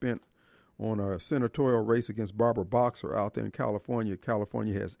that they spent on a senatorial race against Barbara Boxer out there in California.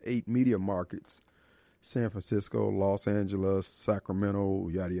 California has 8 media markets: San Francisco, Los Angeles, Sacramento,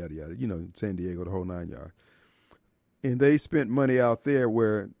 yada, yada, yada, San Diego, the whole 9 yards. And they spent money out there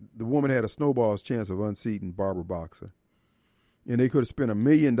where the woman had a snowball's chance of unseating Barbara Boxer. And they could have spent $1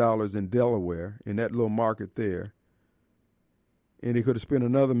 million in Delaware, in that little market there. And they could have spent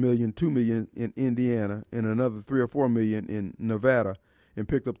another $1 million, $2 million in Indiana, and another $3 or $4 million in Nevada, and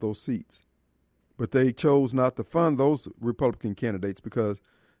picked up those seats. But they chose not to fund those Republican candidates because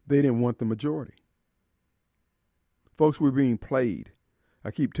they didn't want the majority. Folks, we're being played.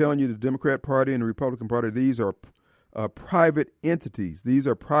 I keep telling you, the Democrat Party and the Republican Party, these are private entities. These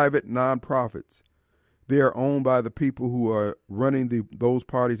are private nonprofits. They are owned by the people who are running those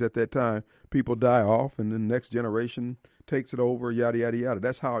parties at that time. People die off, and the next generation takes it over, yada, yada, yada.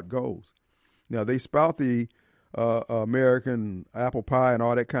 That's how it goes. Now, they spout the American apple pie and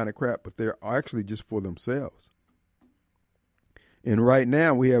all that kind of crap, but they're actually just for themselves. And right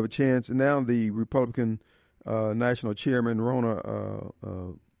now, we have a chance. And now the Republican National Chairman, Rona,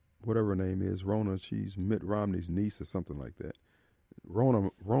 whatever her name is, Rona, she's Mitt Romney's niece or something like that.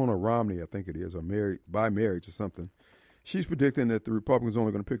 Rona Romney, I think it is, or married by marriage or something. She's predicting that the Republicans are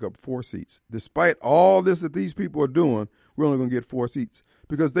only going to pick up 4 seats. Despite all this that these people are doing, we're only going to get 4 seats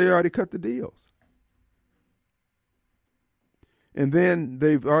because they already cut the deals. And then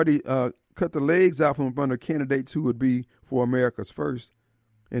they've already cut the legs out from under candidates who would be for America's first,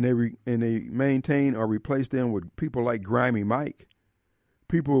 and they maintain or replace them with people like Grimy Mike,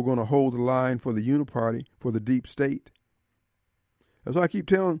 people who are going to hold the line for the Uniparty, for the deep state. That's why I keep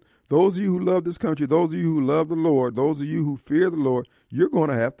telling those of you who love this country, those of you who love the Lord, those of you who fear the Lord, you're going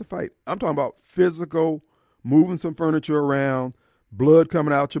to have to fight. I'm talking about physical, moving some furniture around, blood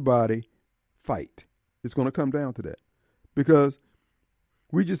coming out your body. Fight. It's going to come down to that. Because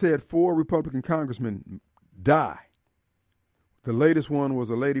we just had 4 Republican congressmen die. The latest one was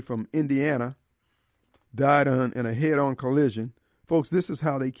a lady from Indiana, died in a head-on collision. Folks, this is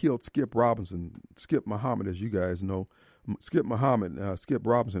how they killed Skip Robinson, Skip Muhammad, as you guys know. Skip Muhammad, Skip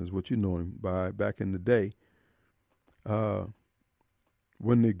Robinson is what you know him by back in the day.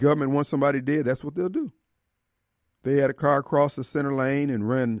 When the government wants somebody dead, that's what they'll do. They had a car cross the center lane and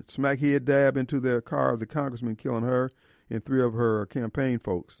ran smack head dab into the car of the congressman, killing her and 3 of her campaign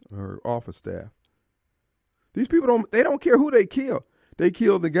folks, her office staff. These people don't care who they kill. They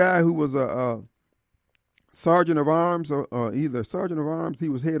killed the guy who was a sergeant of arms, or either sergeant of arms. He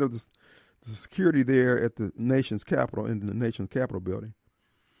was head of the security there at the nation's capital, in the nation's capital building.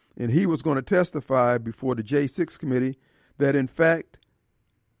 And he was going to testify before the J6 committee that, in fact,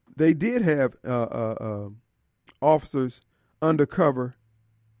 they did have officers undercover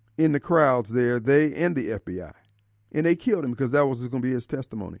in the crowds there, they and the FBI. And they killed him because that was going to be his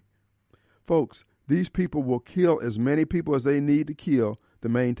testimony. Folks, these people will kill as many people as they need to kill to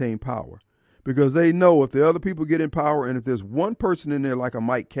maintain power. Because they know if the other people get in power, and if there's one person in there like a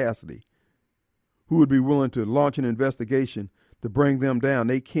Mike Cassidy who would be willing to launch an investigation to bring them down,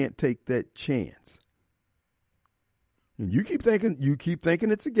 they can't take that chance. And you keep thinking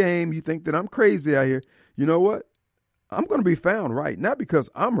it's a game. You think that I'm crazy out here. You know what? I'm going to be found right. Not because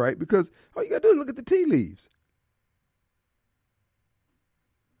I'm right, because all you got to do is look at the tea leaves.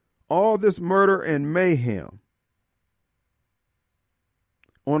 All this murder and mayhem.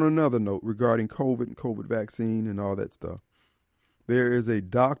 On another note regarding COVID and COVID vaccine and all that stuff, there is a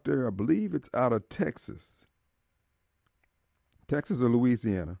doctor, I believe it's out of Texas or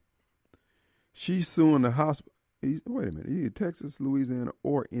Louisiana. She's suing the hospital. Wait a minute, either Texas, Louisiana,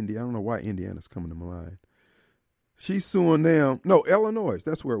 or India. I don't know why Indiana's coming to my mind. She's suing them. No, Illinois.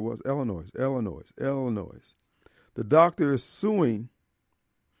 That's where it was. Illinois. The doctor is suing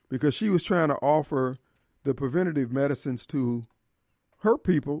because she was trying to offer the preventative medicines to her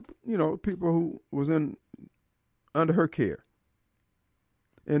people, people who was under her care.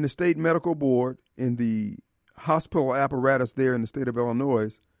 And the state medical board and the hospital apparatus there in the state of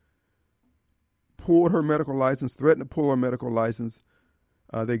Illinois pulled her medical license, threatened to pull her medical license.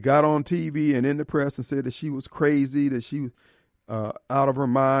 They got on TV and in the press and said that she was crazy, that she was out of her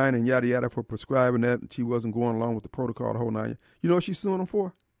mind and yada, yada for prescribing that. And she wasn't going along with the protocol the whole night. You know what she's suing them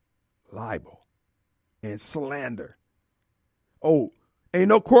for? Libel and slander. Oh, there's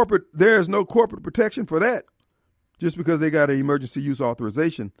no corporate protection for that just because they got an emergency use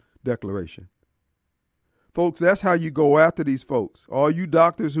authorization declaration. Folks, that's how you go after these folks. All you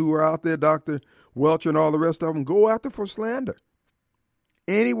doctors who are out there, Dr. Welcher and all the rest of them, go after for slander.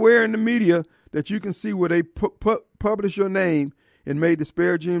 Anywhere in the media that you can see where they publish your name and made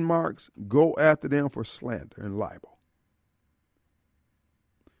disparaging remarks, go after them for slander and libel.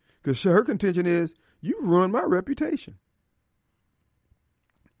 Because her contention is, you ruined my reputation.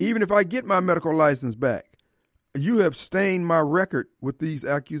 Even if I get my medical license back, you have stained my record with these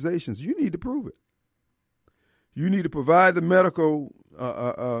accusations. You need to prove it. You need to provide the medical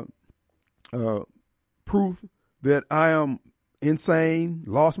proof that I am insane,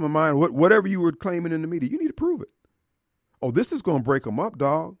 lost my mind, whatever you were claiming in the media. You need to prove it. Oh, this is going to break them up,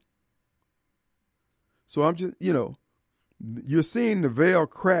 dog. So I'm just, you're seeing the veil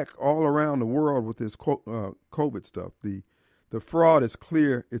crack all around the world with this COVID stuff. The fraud is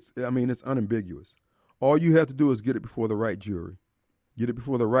clear. It's unambiguous. All you have to do is get it before the right jury. Get it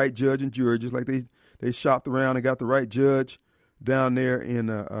before the right judge and jury, just like they shopped around and got the right judge down there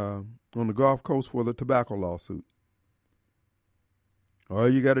on the Gulf Coast for the tobacco lawsuit. All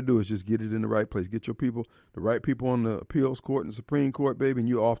you got to do is just get it in the right place. Get your people, the right people on the appeals court and the Supreme Court, baby, and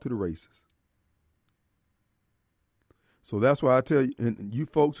you're off to the races. So that's why I tell you, and you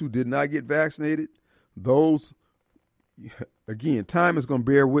folks who did not get vaccinated, those, again, time is going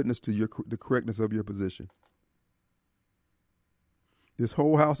to bear witness to the correctness of your position. This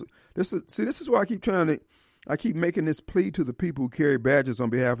whole house, this is why I keep making this plea to the people who carry badges on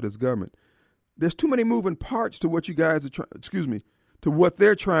behalf of this government. There's too many moving parts to what you guys are to what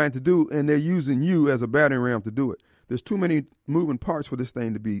they're trying to do, and they're using you as a battering ram to do it. There's too many moving parts for this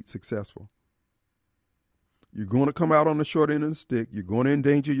thing to be successful. You're going to come out on the short end of the stick. You're going to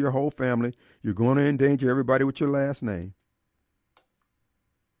endanger your whole family. You're going to endanger everybody with your last name.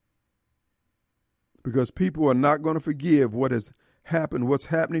 Because people are not going to forgive what has happened, what's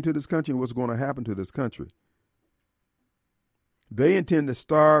happening to this country, and what's going to happen to this country. They intend to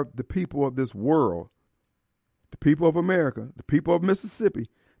starve the people of this world, the people of America, the people of Mississippi.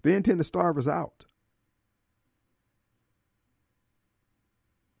 They intend to starve us out.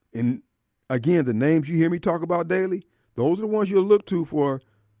 And again, the names you hear me talk about daily, those are the ones you'll look to for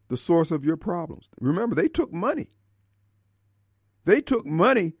the source of your problems. Remember, they took money. They took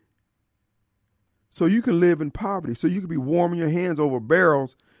money so you can live in poverty, so you can be warming your hands over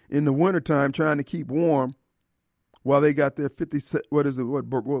barrels in the wintertime trying to keep warm while they got their 50, what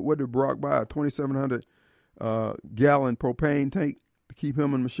did Brock buy, a 2,700 gallon propane tank to keep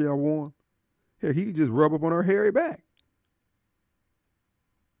him and Michelle warm? Here, he could just rub up on her hairy back.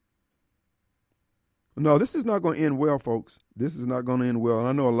 No, this is not going to end well, folks. This is not going to end well. And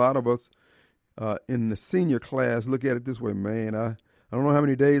I know a lot of us in the senior class look at it this way, man. I don't know how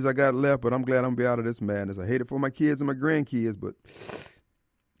many days I got left, but I'm glad I'm going to be out of this madness. I hate it for my kids and my grandkids, but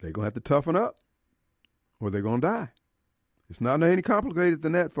they're going to have to toughen up or they're going to die. It's not any complicated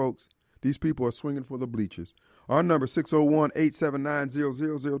than that, folks. These people are swinging for the bleachers. Our number,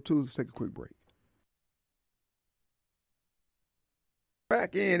 601-879-0002. Let's take a quick break.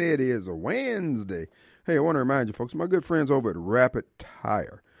 Back in, it is a Wednesday. Hey, I want to remind you, folks, my good friends over at Rapid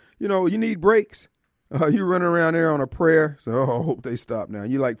Tire. You know, you need brakes. You running around there on a prayer, so I hope they stop now.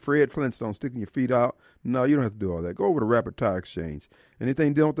 You like Fred Flintstone sticking your feet out. No, you don't have to do all that. Go over to Rapid Tire Exchange.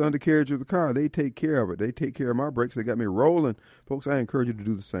 Anything dealing with the undercarriage of the car, they take care of it. They take care of my brakes. They got me rolling. Folks, I encourage you to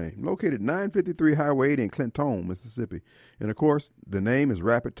do the same. Located 953 Highway 80 in Clinton, Mississippi. And, of course, the name is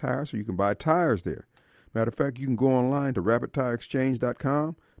Rapid Tire, so you can buy tires there. Matter of fact, you can go online to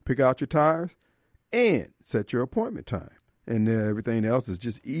rapidtireexchange.com, pick out your tires, and set your appointment time. And everything else is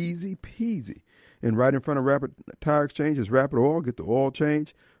just easy peasy. And right in front of Rapid Tire Exchange is Rapid Oil. Get the oil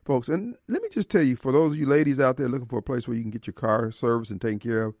change, folks. And let me just tell you, for those of you ladies out there looking for a place where you can get your car serviced and taken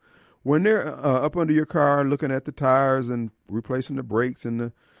care of, when they're up under your car looking at the tires and replacing the brakes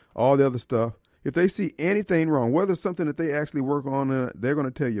and all the other stuff, if they see anything wrong, whether it's something that they actually work on, they're going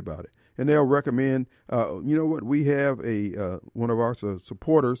to tell you about it. And they'll recommend, you know what, we have one of our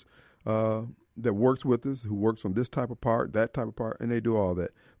supporters that works with us, who works on this type of part, that type of part, and they do all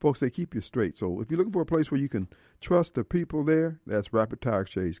that. Folks, they keep you straight. So if you're looking for a place where you can trust the people there, that's Rapid Tire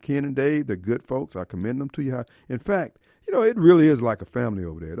Exchange. Ken and Dave, they're good folks. I commend them to you. In fact, you know, it really is like a family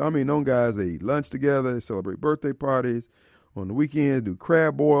over there. I mean, those guys, they eat lunch together, they celebrate birthday parties. On the weekends, do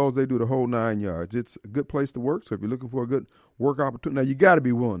crab boils. They do the whole 9 yards. It's a good place to work. So if you're looking for a good work opportunity, now you got to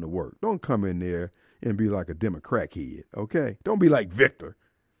be willing to work. Don't come in there and be like a Democrat kid, okay? Don't be like Victor,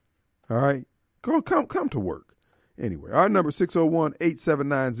 all right? Come to work. Anyway, our number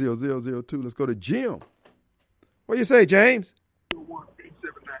 601-879-0002. Let's go to Jim. What do you say, James?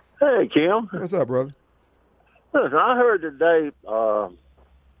 Hey, Kim. What's up, brother? Listen, I heard today John.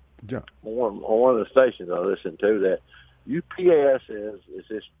 on one of the stations I listened to that UPS is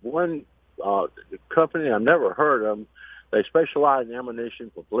this one company I've never heard of them. They specialize in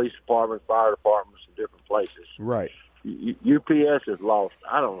ammunition for police departments, fire departments, and different places. Right. UPS has lost,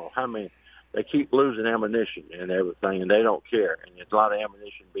 I don't know how many. They keep losing ammunition and everything, and they don't care. And there's a lot of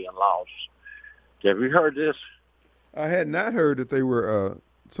ammunition being lost. Have you heard this? I had not heard that they were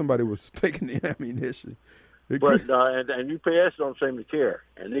somebody was taking the ammunition. But and UPS don't seem to care.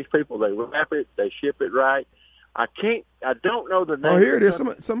 And these people, they wrap it, they ship it right. I don't know the name. Oh, here it is.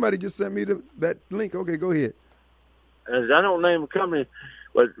 Somebody just sent me that link. Okay, go ahead. And I don't name the company,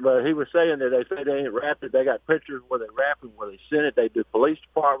 but he was saying that they say they ain't wrapped it. They got pictures where they wrap it, where they send it. They do police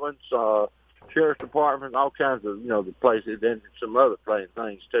departments, sheriff's departments, all kinds of, the places, and some other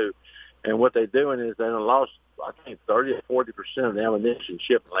things too. And what they're doing is they done lost, I think, 30 or 40% of the ammunition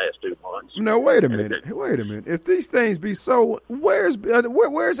shipped in the last 2 months. No, wait a minute. If these things be so, where's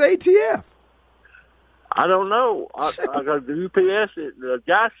ATF? I don't know. The UPS, the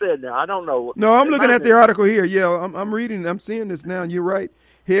guy said, now I don't know. No, I'm looking at the article here. Yeah, I'm reading. I'm seeing this now. And you're right.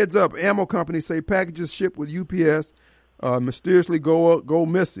 Heads up, ammo companies say packages shipped with UPS mysteriously go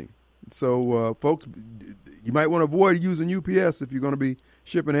missing. So, folks, you might want to avoid using UPS if you're going to be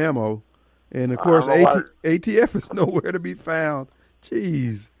shipping ammo. And, of course, ATF is nowhere to be found.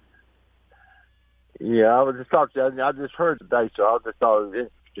 Jeez. Yeah, I was just talking. I just heard today, so I just thought it was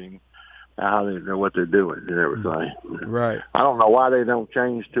interesting. How they know what they're doing and everything. Right. I don't know why they don't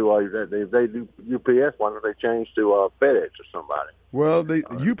change to if they do UPS. Why don't they change to FedEx or somebody? Well, the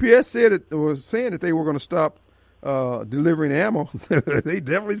UPS was saying that they were going to stop delivering ammo. They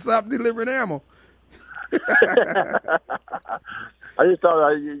definitely stopped delivering ammo. I just thought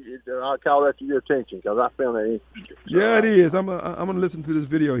I'll call that to your attention because I found that interesting. Yeah, it is. I'm going to listen to this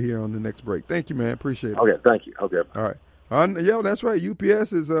video here on the next break. Thank you, man. Appreciate it. Okay, thank you. Okay. All right. Yeah, that's right.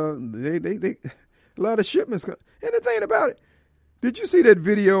 UPS is they a lot of shipments. And the thing about it, did you see that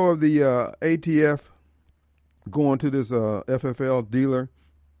video of the ATF going to this FFL dealer,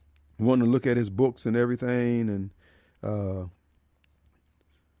 wanting to look at his books and everything, and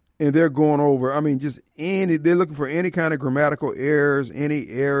they're going over. I mean, they're looking for any kind of grammatical errors,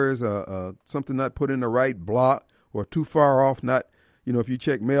 something not put in the right block or too far off. Not, if you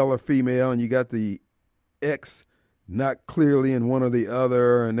check male or female, and you got the X not clearly in one or the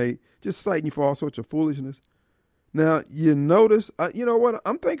other, and they just citing you for all sorts of foolishness. Now, you notice, you know what,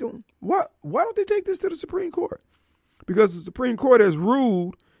 I'm thinking, why don't they take this to the Supreme Court? Because the Supreme Court has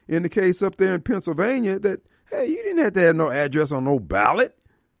ruled in the case up there in Pennsylvania that, hey, you didn't have to have no address on no ballot.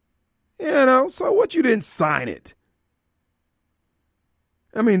 So what, you didn't sign it?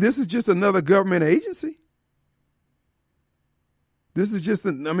 I mean, this is just another government agency. This is just,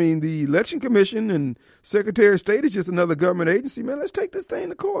 the Election Commission and Secretary of State is just another government agency. Man, let's take this thing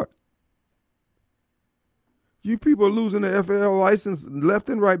to court. You people are losing the FL license left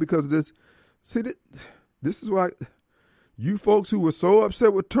and right because of this. See, this is why you folks who were so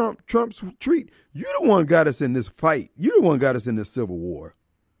upset with Trump's tweet, you the one got us in this fight. You the one got us in this civil war.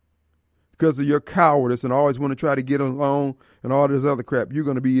 Because of your cowardice and always want to try to get along and all this other crap. You're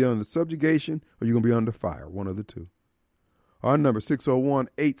going to be under subjugation or you're going to be under fire, one of the two. Our number,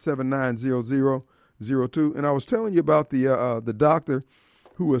 601-879-0002. And I was telling you about the doctor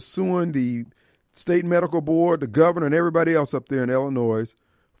who was suing the state medical board, the governor, and everybody else up there in Illinois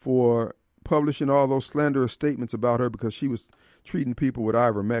for publishing all those slanderous statements about her because she was treating people with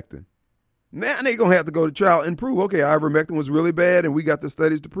ivermectin. Now they're going to have to go to trial and prove, okay, ivermectin was really bad and we got the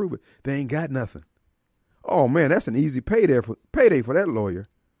studies to prove it. They ain't got nothing. Oh, man, that's an easy payday for that lawyer.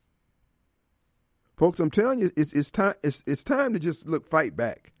 Folks, I'm telling you, it's time to just fight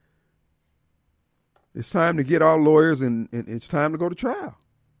back. It's time to get our lawyers and it's time to go to trial.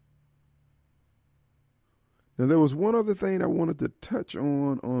 Now, there was one other thing I wanted to touch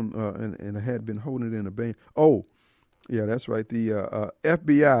on and I had been holding it in a band. Oh, yeah, that's right. The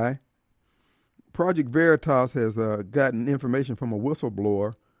FBI, Project Veritas, has gotten information from a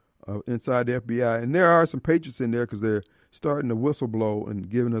whistleblower inside the FBI. And there are some patriots in there because they're starting to whistleblow and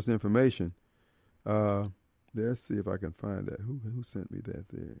giving us information. Let's see if I can find that. Who sent me that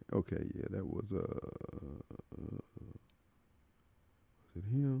there? Okay, yeah, that was it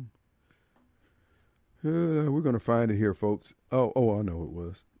him? We're going to find it here, folks. Oh, I know it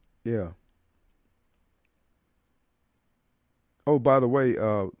was. Yeah. Oh, by the way,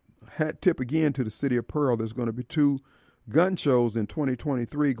 hat tip again to the city of Pearl. There's going to be 2 gun shows in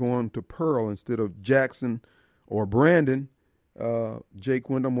 2023 going to Pearl instead of Jackson or Brandon. Jake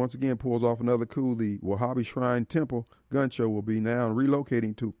Wyndham once again pulls off another coup. The Wahhabi Shrine Temple gun show will be now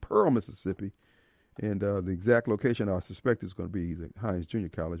relocating to Pearl, Mississippi. And the exact location, I suspect, is going to be the Hines Junior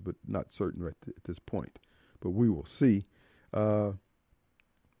College, but not certain right at this point. But we will see. That's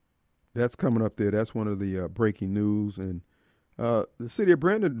coming up there. That's one of the breaking news. And the city of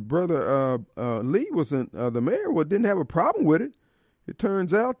Brandon, brother Lee wasn't the mayor. Didn't have a problem with it. It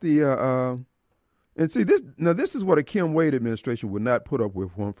turns out and see this. Now this is what a Kim Wade administration would not put up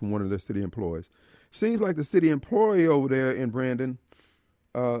with from one of their city employees. Seems like the city employee over there in Brandon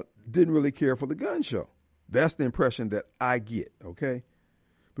didn't really care for the gun show. That's the impression that I get, okay?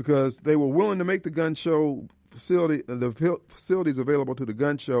 Because they were willing to make the gun show facilities available to the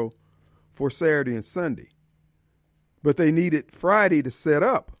gun show for Saturday and Sunday. But they needed Friday to set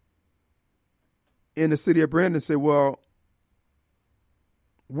up. And the city of Brandon said,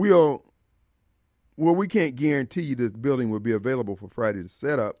 we can't guarantee you that the building will be available for Friday to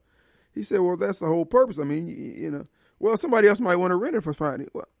set up. He said, well, that's the whole purpose. I mean, somebody else might want to rent it for Friday.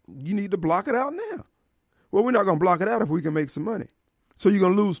 Well, you need to block it out now. Well, we're not going to block it out if we can make some money. So you're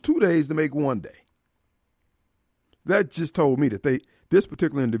going to lose 2 days to make 1 day. That just told me that this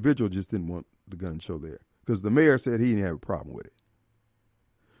particular individual just didn't want the gun show there because the mayor said he didn't have a problem with it.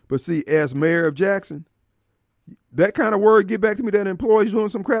 But see, as mayor of Jackson, that kind of word get back to me that employees doing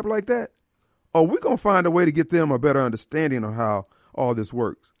some crap like that. Oh, we're going to find a way to get them a better understanding of how all this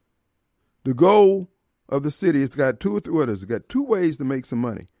works. The goal of the city has got 2 or 3 others. It's got 2 ways to make some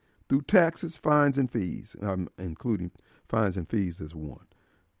money through taxes, fines, and fees, including fines and fees as 1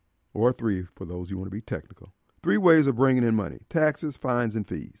 or 3 for those who want to be technical. 3 ways of bringing in money: taxes, fines, and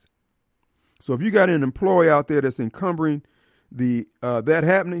fees. So if you got an employee out there that's encumbering that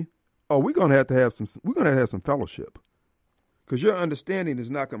happening, we're going to have some fellowship because your understanding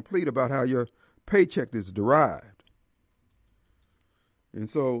is not complete about how your paycheck is derived. And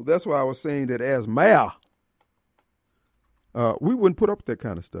so that's why I was saying that as mayor, we wouldn't put up with that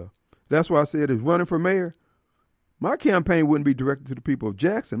kind of stuff. That's why I said as running for mayor, my campaign wouldn't be directed to the people of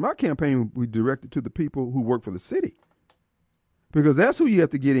Jackson. My campaign would be directed to the people who work for the city. Because that's who you have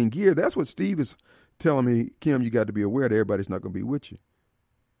to get in gear. That's what Steve is telling me, Kim, you got to be aware that everybody's not going to be with you.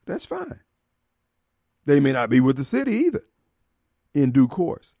 That's fine. They may not be with the city either in due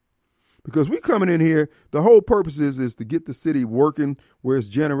course. Because we coming in here, the whole purpose is to get the city working where it's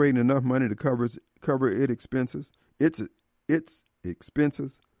generating enough money to cover its expenses. Its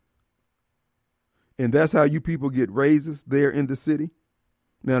expenses. And that's how you people get raises there in the city.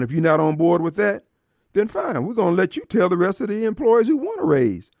 Now, if you're not on board with that, then fine. We're going to let you tell the rest of the employees who want a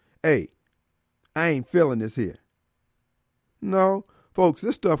raise, hey, I ain't feeling this here. No, folks,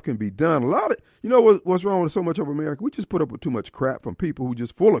 this stuff can be done. You know what's wrong with so much of America? We just put up with too much crap from people who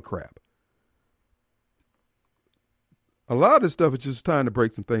just full of crap. A lot of this stuff is just time to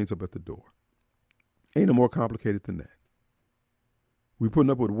break some things up at the door. Ain't no more complicated than that. We're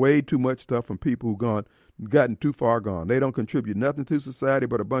putting up with way too much stuff from people who've gotten too far gone. They don't contribute nothing to society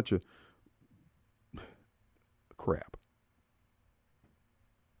but a bunch of crap.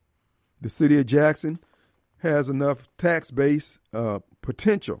 The city of Jackson has enough tax base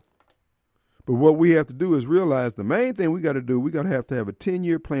potential. But what we have to do is realize the main thing we got to do, we got to have a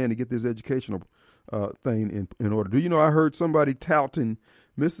 10-year plan to get this educational thing in order. Do you know, I heard somebody touting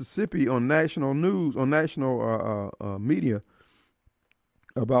Mississippi on national news, on national media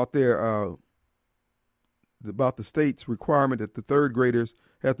about their about the state's requirement that the third graders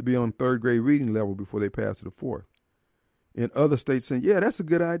have to be on third grade reading level before they pass to the fourth. And other states saying, yeah, that's a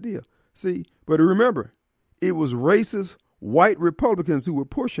good idea. See, but remember, it was racist white Republicans who were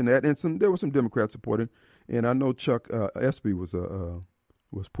pushing that, and there were some Democrats supporting. And I know Chuck Espy was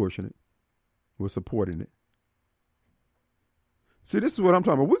pushing it, was supporting it. See, this is what I'm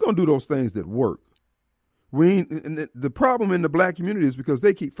talking about. We're going to do those things that work. The problem in the black community is because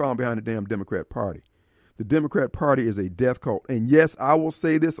they keep falling behind the damn Democrat Party. The Democrat Party is a death cult. And yes, I will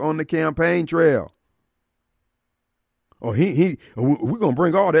say this on the campaign trail. Oh, we're going to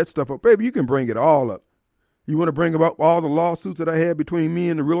bring all that stuff up. Baby, you can bring it all up. You want to bring about all the lawsuits that I had between me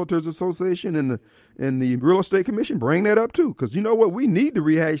and the Realtors Association and the Real Estate Commission? Bring that up, too. Because you know what? We need to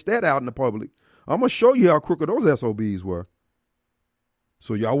rehash that out in the public. I'm going to show you how crooked those SOBs were.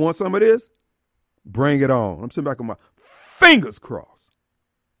 So y'all want some of this? Bring it on. I'm sitting back with my fingers crossed.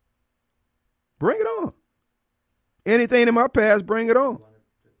 Bring it on. Anything in my past, bring it on.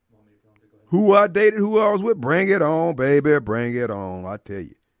 Who I dated, who I was with, bring it on, baby. Bring it on. I tell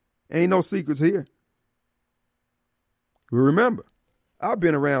you. Ain't no secrets here. Remember, I've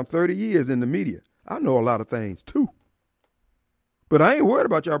been around 30 years in the media. I know a lot of things, too. But I ain't worried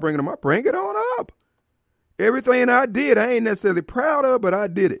about y'all bringing them up. Bring it on up. Everything I did, I ain't necessarily proud of, but I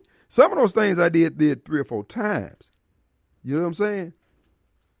did it. Some of those things I did 3 or 4 times. You know what I'm saying?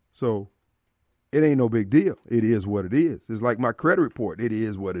 So it ain't no big deal. It is what it is. It's like my credit report. It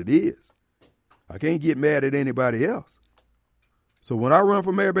is what it is. I can't get mad at anybody else. So when I run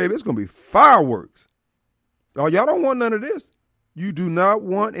for mayor, baby, it's going to be fireworks. Oh, y'all don't want none of this. You do not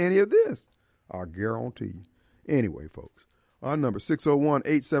want any of this. I guarantee you. Anyway, folks, our number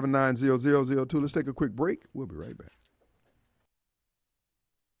 601-879-0002. Let's take a quick break. We'll be right back.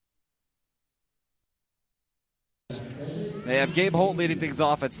 They have Gabe Holt leading things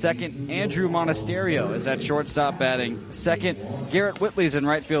off at second. Andrew Monasterio is at shortstop batting second. Garrett Whitley's in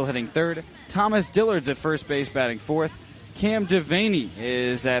right field hitting third. Thomas Dillard's at first base batting fourth. Cam Devaney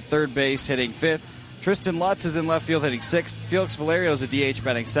is at third base hitting fifth. Tristan Lutz is in left field hitting sixth. Felix Valerio is a DH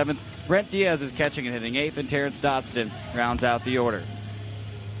batting seventh. Brent Diaz is catching and hitting eighth. And Terrence Dodson rounds out the order.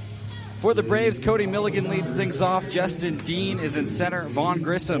 For the Braves, Cody Milligan leads things off. Justin Dean is in center. Vaughn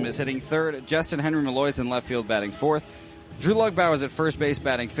Grissom is hitting third. Justin Henry Malloy is in left field batting fourth. Drew Lugbauer is at first base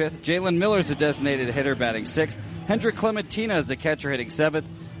batting fifth. Jalen Miller is a designated hitter batting sixth. Hendrik Clementina is the catcher hitting seventh.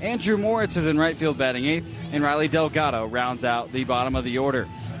 Andrew Moritz is in right field batting eighth. And Riley Delgado rounds out the bottom of the order.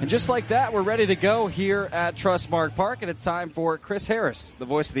 And just like that, we're ready to go here at Trustmark Park, and it's time for Chris Harris, the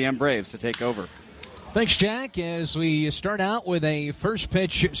voice of the M Braves, to take over. Thanks, Jack, as we start out with a first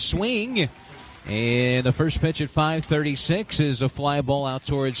pitch swing. And the first pitch at 5:36 is a fly ball out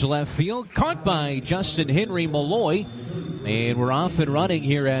towards left field, caught by Justin Henry Malloy. And we're off and running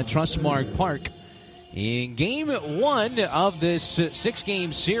here at Trustmark Park in Game 1 of this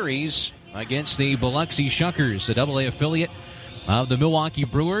 6-game series against the Biloxi Shuckers, the AA affiliate of the Milwaukee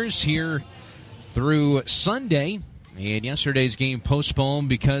Brewers, here through Sunday. And yesterday's game postponed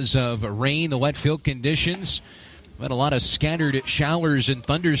because of rain, the wet field conditions. We had a lot of scattered showers and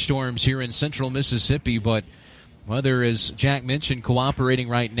thunderstorms here in central Mississippi, but weather, as Jack mentioned, cooperating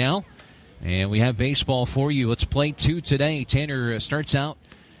right now. And we have baseball for you. Let's play 2 today. Tanner starts out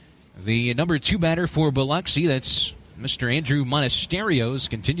the number 2 batter for Biloxi. That's Mr. Andrew Monasterios.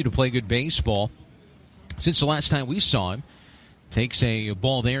 Continue to play good baseball since the last time we saw him. Takes a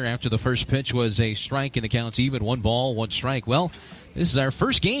ball there after the first pitch was a strike, and the count's even. 1 ball, 1 strike. Well, this is our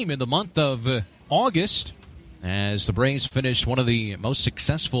first game in the month of August, as the Braves finished one of the most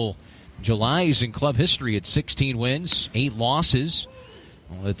successful Julys in club history at 16 wins, 8 losses.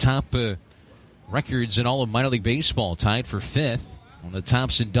 One of the top records in all of minor league baseball, tied for 5th. One of the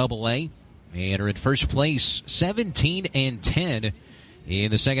tops in AA, and are in first place, 17-10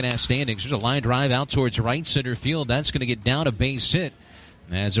 in the second half standings. There's a line drive out towards right center field. That's going to get down a base hit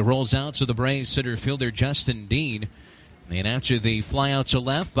as it rolls out to the Braves center fielder Justin Dean. And after the fly out to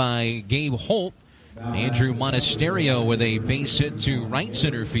left by Gabe Holt, Andrew Monasterio with a base hit to right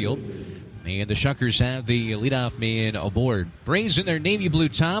center field. And the Shuckers have the leadoff man aboard. Braves in their navy blue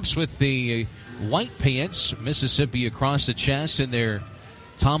tops with the white pants. Mississippi across the chest in their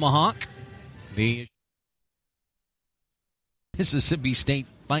tomahawk. The Mississippi State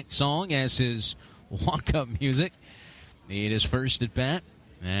fight song as his walk-up music. In his first at bat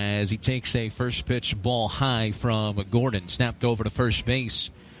as he takes a first pitch ball high from Gordon. Snapped over to first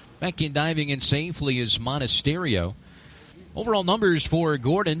base. Back in diving in safely is Monasterio. Overall numbers for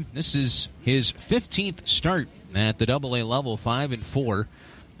Gordon. This is his 15th start at the AA level, 5-4.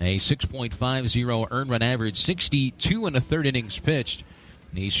 A 6.50 earned run average, 62 1/3 innings pitched.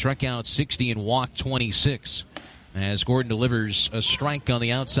 He struck out 60 and walked 26 as Gordon delivers a strike on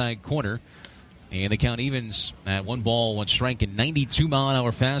the outside corner. And the count evens at 1 ball, 1 strike, and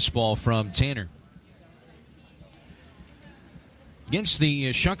 92-mile-an-hour fastball from Tanner. Against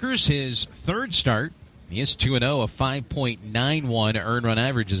the Shuckers, his third start. He is 2-0, a 5.91 earned run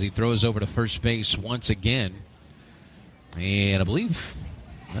average as he throws over to first base once again. And I believe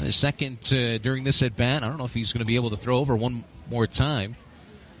that is second during this at-bat. I don't know if he's going to be able to throw over one more time.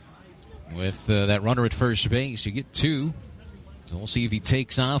 With that runner at first base, you get 2. So we'll see if he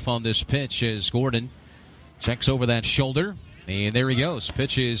takes off on this pitch as Gordon checks over that shoulder. And there he goes.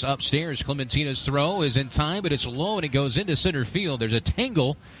 Pitch is upstairs. Clementina's throw is in time, but it's low, and it goes into center field. There's a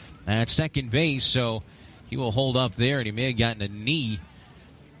tangle at second base, so he will hold up there, and he may have gotten a knee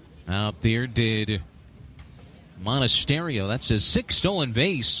out there. Did Monasterio. That's his 6th stolen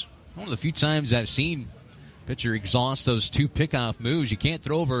base. One of the few times I've seen pitcher exhaust those 2 pickoff moves. You can't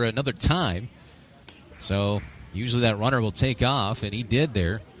throw over another time. So usually that runner will take off, and he did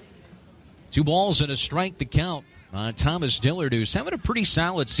there. 2 balls and a strike to count on Thomas Dillard, who's having a pretty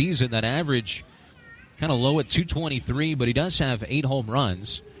solid season. That average kind of low at 223, but he does have 8 home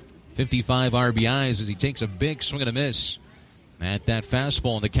runs, 55 RBIs as he takes a big swing and a miss at that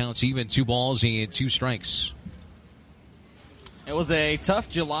fastball, and the count's even. 2 balls and 2 strikes. It was a tough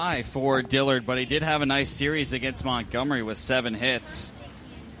July for Dillard, but he did have a nice series against Montgomery with 7 hits.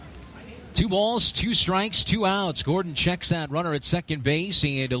 2 balls, 2 strikes, 2 outs. Gordon checks that runner at second base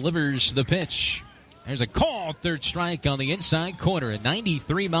and delivers the pitch. There's a call, 3rd strike on the inside corner, a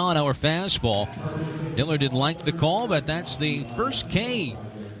 93-mile-an-hour fastball. Dillard didn't like the call, but that's the first K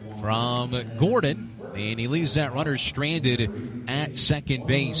from Gordon, and he leaves that runner stranded at second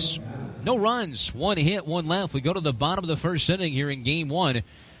base. No runs, 1 hit, 1 left. We go to the bottom of the first inning here in Game 1.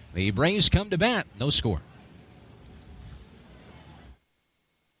 The Braves come to bat, no score.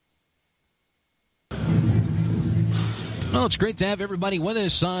 Well, it's great to have everybody with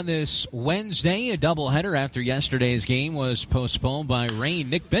us on this Wednesday, a doubleheader after yesterday's game was postponed by rain.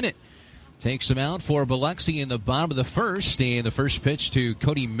 Nick Bennett takes him out for Biloxi in the bottom of the first, and the first pitch to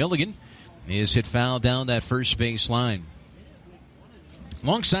Cody Milligan is hit foul down that first base line.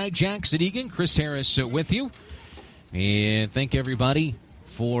 Alongside Jack Zadegan, Chris Harris with you, and thank everybody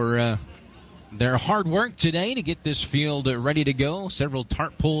for their hard work today to get this field ready to go. Several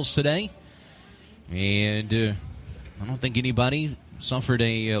tarp pulls today, and I don't think anybody suffered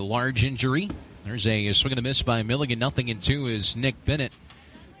a large injury. There's a swing and a miss by Milligan. 0-2 as Nick Bennett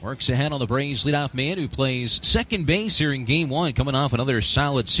works ahead on the Braves leadoff man, who plays second base here in Game 1, coming off another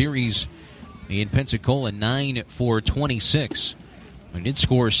solid series in Pensacola, 9 for 26. He did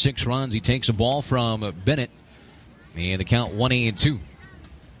score 6 runs. He takes a ball from Bennett, and the count 1-2.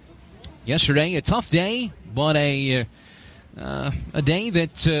 Yesterday, a tough day, but a day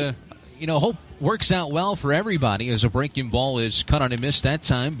that hope works out well for everybody as a breaking ball is cut on and missed that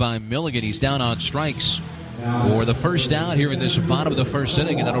time by Milligan. He's down on strikes for the first out here in this bottom of the first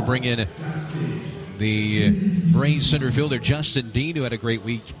inning, and that'll bring in the Braves center fielder Justin Dean, who had a great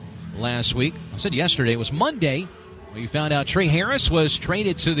week last week. I said yesterday, it was Monday. We found out Trey Harris was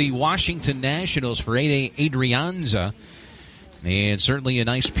traded to the Washington Nationals for Ade Adrianza, and certainly a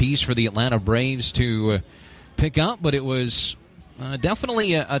nice piece for the Atlanta Braves to pick up, but it was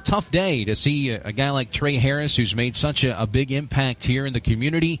definitely a tough day to see a guy like Trey Harris, who's made such a big impact here in the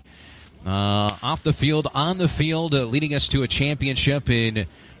community, off the field, on the field, leading us to a championship in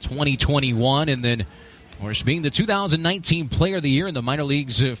 2021, and then, of course, being the 2019 Player of the Year in the minor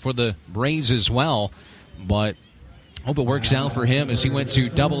leagues for the Braves as well. But hope it works out for him as he went to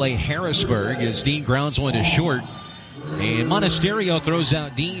AA Harrisburg as Dean grounds one to short. And Monasterio throws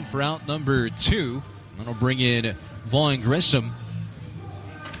out Dean for out number 2. That'll bring in Vaughn Grissom.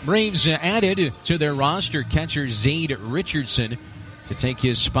 Braves added to their roster catcher Zade Richardson to take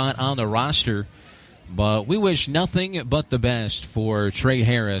his spot on the roster. But we wish nothing but the best for Trey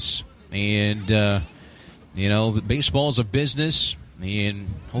Harris. And, baseball's a business, and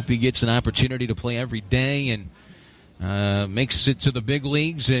hope he gets an opportunity to play every day and makes it to the big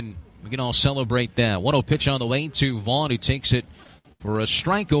leagues, and we can all celebrate that. 1-0 pitch on the way to Vaughn, who takes it for a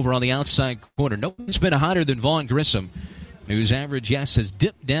strike over on the outside corner. Nobody's been hotter than Vaughn Grissom, whose average, has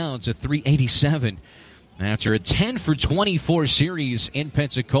dipped down to .387 after a 10-for-24 series in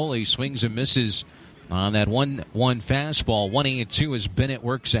Pensacola. He swings and misses on that 1-1 fastball. 1-2 as Bennett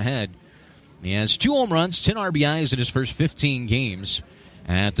works ahead. He has 2 home runs, 10 RBIs in his first 15 games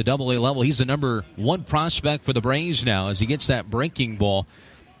at the AA level. He's the number 1 prospect for the Braves now as he gets that breaking ball.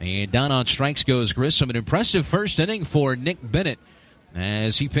 And down on strikes goes Grissom. An impressive first inning for Nick Bennett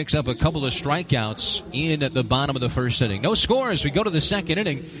as he picks up a couple of strikeouts in the bottom of the first inning. No score as we go to the second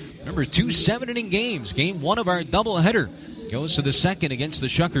inning. Remember, 2 7-inning games. Game 1 of our doubleheader goes to the second against the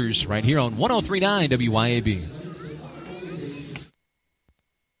Shuckers right here on 103.9 WYAB.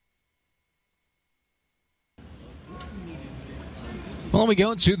 Well, we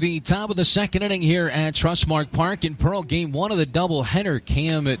go to the top of the second inning here at Trustmark Park in Pearl. Game 1 of the doubleheader.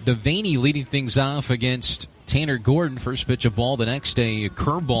 Cam Devaney leading things off against Tanner Gordon. First pitch of ball. The next, a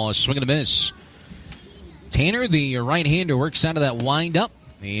curveball, a swing and a miss. Tanner, the right-hander, works out of that windup.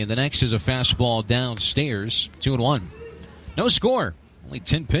 And the next is a fastball downstairs. 2-1. No score. Only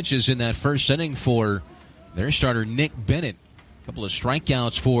 10 pitches in that first inning for their starter, Nick Bennett. A couple of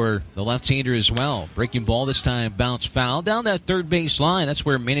strikeouts for the left-hander as well. Breaking ball this time, bounce foul. Down that third base line, that's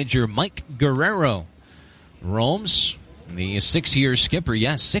where manager Mike Guerrero roams. The 6-year skipper,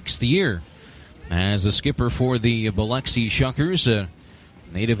 6th year as the skipper for the Biloxi Shuckers, a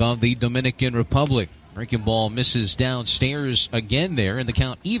native of the Dominican Republic. Breaking ball misses downstairs again there, and the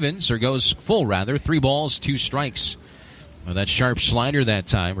count evens, or goes full rather. 3 balls, 2 strikes. Well, that sharp slider that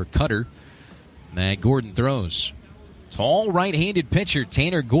time, or cutter, that Gordon throws. Tall right-handed pitcher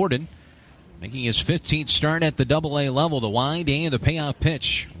Tanner Gordon making his 15th start at the AA level. The wind and the payoff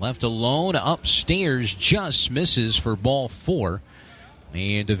pitch left alone upstairs, just misses for ball 4.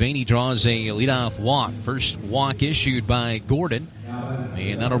 And Devaney draws a leadoff walk. First walk issued by Gordon.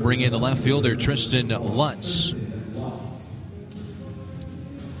 And that'll bring in the left fielder Tristan Lutz.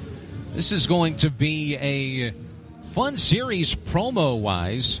 This is going to be a fun series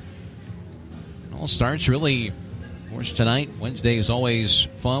promo-wise. It all starts really, of course, tonight. Wednesday is always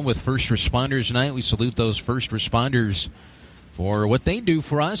fun with first responders night. We salute those first responders for what they do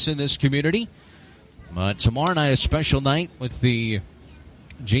for us in this community. But tomorrow night, a special night with the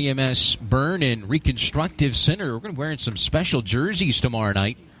JMS Burn and Reconstructive Center. We're going to be wearing some special jerseys tomorrow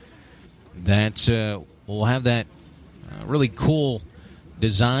night that will have that really cool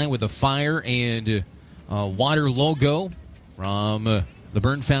design with a fire and water logo from the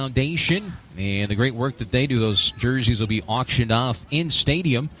Burn Foundation and the great work that they do. Those jerseys will be auctioned off in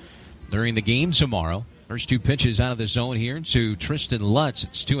stadium during the game tomorrow. First 2 pitches out of the zone here to Tristan Lutz.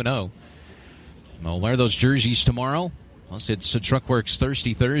 It's 2-0. We'll wear those jerseys tomorrow. Plus, it's Truckworks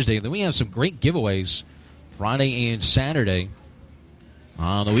Thirsty Thursday. Then we have some great giveaways Friday and Saturday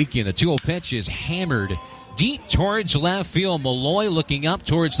on the weekend. The 2-0 pitch is hammered deep towards left field. Malloy looking up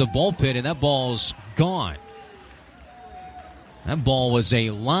towards the bullpen, and that ball's gone. That ball was a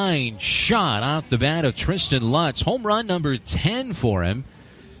line shot off the bat of Tristan Lutz. Home run number 10 for him.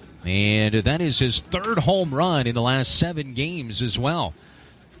 And that is his 3rd home run in the last 7 games as well,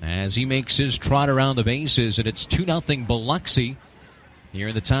 as he makes his trot around the bases. And it's 2-0 Biloxi here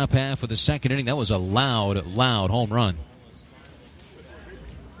in the top half of the second inning. That was a loud, loud home run.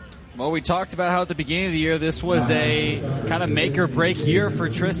 Well, we talked about how at the beginning of the year this was a kind of make-or-break year for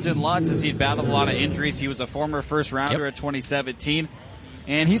Tristan Lutz as he'd battled a lot of injuries. He was a former first-rounder at 2017,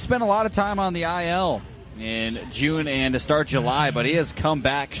 and he spent a lot of time on the IL in June and to start July, but he has come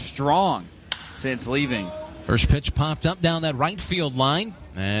back strong since leaving. First pitch popped up down that right field line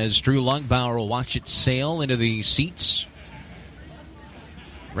as Drew Lungbauer will watch it sail into the seats.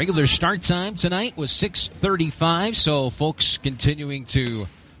 Regular start time tonight was 6:35, so folks continuing to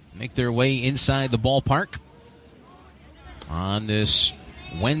make their way inside the ballpark on this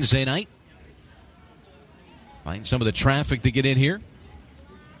Wednesday night. Find some of the traffic to get in here.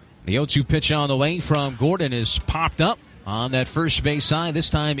 The 0-2 pitch on the way from Gordon is popped up on that first base side. This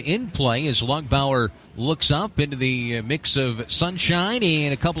time in play as Lungbauer looks up into the mix of sunshine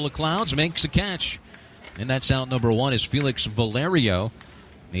and a couple of clouds, makes a catch. And that's out number 1 is Felix Valerio.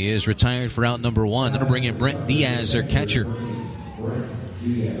 He is retired for out number 1. That'll bring in Brent Diaz, their catcher.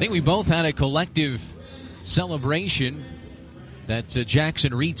 I think we both had a collective celebration that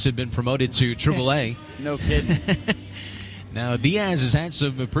Jackson Reitz had been promoted to AAA. No kidding. Now, Diaz has had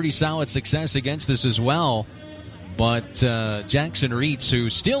some pretty solid success against us as well. But Jackson Reitz, who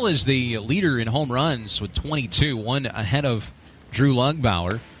still is the leader in home runs with 22, one ahead of Drew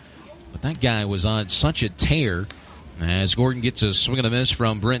Lugbauer. But that guy was on such a tear as Gordon gets a swing and a miss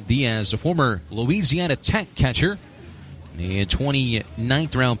from Brent Diaz, the former Louisiana Tech catcher. A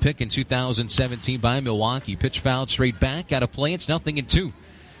 29th round pick in 2017 by Milwaukee. Pitch fouled straight back. Out of play. It's 0-2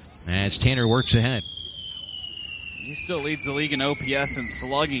 as Tanner works ahead. He still leads the league in OPS and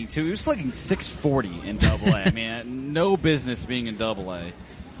slugging, too. He was slugging .640 in Double-A. I mean, no business being in Double-A.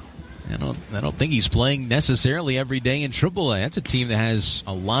 I don't think he's playing necessarily every day in Triple-A. That's a team that has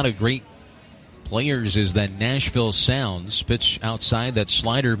a lot of great players, as that Nashville Sounds. Pitch outside, that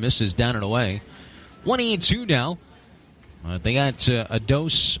slider misses down and away. 1-2 now. They got a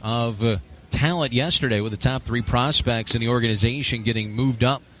dose of talent yesterday with the top 3 prospects in the organization getting moved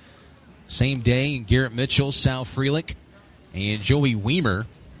up. Same day, Garrett Mitchell, Sal Frelick, and Joey Weimer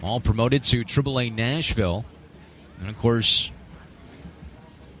all promoted to AAA Nashville. And, of course,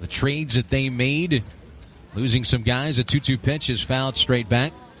 the trades that they made, losing some guys, a 2-2 pitch is fouled straight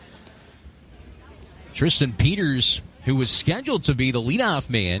back. Tristan Peters, who was scheduled to be the leadoff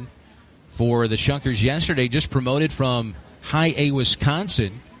man for the Shuckers yesterday, just promoted from High A,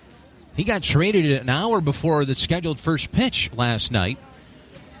 Wisconsin. He got traded an hour before the scheduled first pitch last night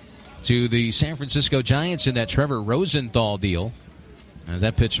to the San Francisco Giants in that Trevor Rosenthal deal. As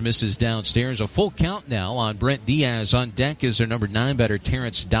that pitch misses downstairs. A full count now on Brent Diaz. On deck is their number 9 batter,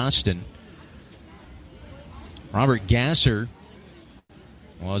 Terrence Doston. Robert Gasser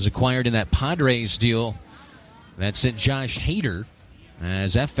was acquired in that Padres deal that sent Josh Hader,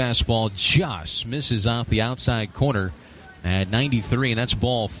 as that fastball just misses off the outside corner at 93, and that's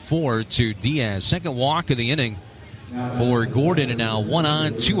ball 4 to Diaz. Second walk of the inning for Gordon, and now 1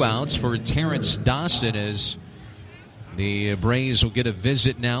 on, 2 outs for Terrence Doston, as the Braves will get a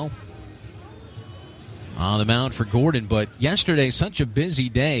visit now on the mound for Gordon. But yesterday, such a busy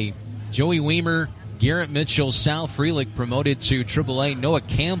day. Joey Weimer, Garrett Mitchell, Sal Frelick promoted to AAA. Noah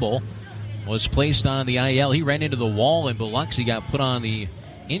Campbell was placed on the IL. He ran into the wall in Biloxi, got put on the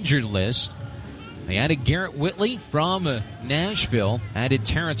injured list. They added Garrett Whitley from Nashville, added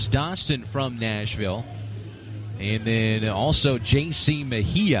Terrence Doston from Nashville, and then also J.C.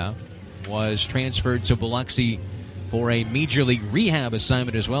 Mejia was transferred to Biloxi for a Major League rehab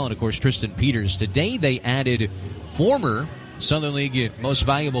assignment as well, and of course Tristan Peters. Today they added former Southern League Most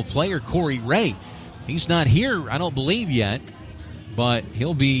Valuable Player Corey Ray. He's not here, I don't believe, yet, but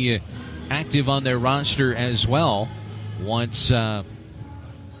he'll be active on their roster as well once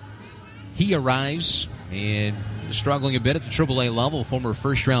he arrives, and struggling a bit at the AAA level, former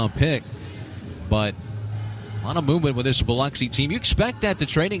first-round pick. But a lot of movement with this Biloxi team. You expect that the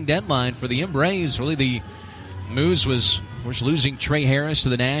trading deadline for the Braves. Really, the moves was, of course, losing Trey Harris to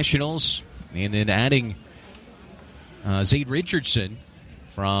the Nationals and then adding Zade Richardson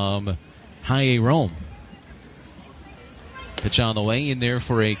from High A Rome. Pitch on the way in there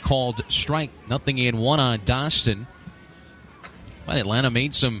for a called strike. 0-1 on Doston. But Atlanta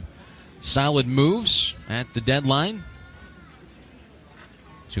made some solid moves at the deadline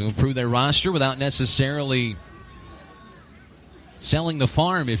to improve their roster without necessarily selling the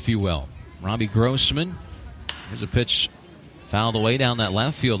farm, if you will. Robbie Grossman. Here's a pitch fouled away down that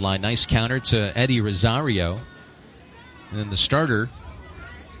left field line. Nice counter to Eddie Rosario. And then the starter,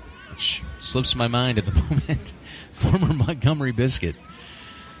 which slips my mind at the moment, former Montgomery Biscuit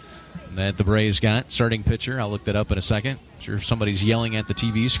that the Braves got. Starting pitcher. I'll look that up in a second. I'm sure somebody's yelling at the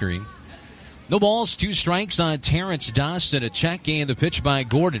TV screen. No balls, 2 strikes on Terrence Doston. A check and the pitch by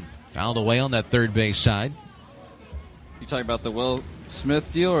Gordon. Fouled away on that third base side. You talking about the Will Smith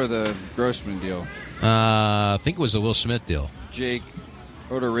deal or the Grossman deal? I think it was the Will Smith deal. Jake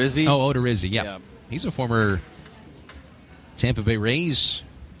Odorizzi? Oh, Odorizzi, yeah. He's a former Tampa Bay Rays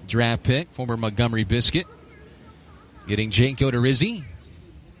draft pick, former Montgomery Biscuit. Getting Jake Odorizzi.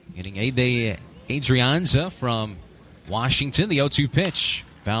 Getting Ade Adrianza from Washington. The 0-2 pitch.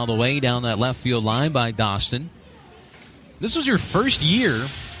 Fouled away down that left field line by Doston. This was your first year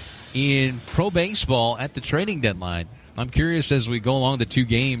in pro baseball at the trading deadline. I'm curious as we go along the 2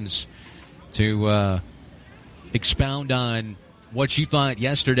 games to expound on what you thought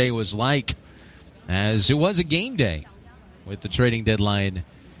yesterday was like, as it was a game day with the trading deadline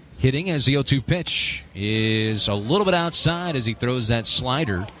hitting, as the 0-2 pitch is a little bit outside as he throws that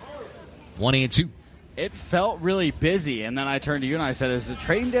slider. 1-2. It felt really busy, and then I turned to you and I said, is the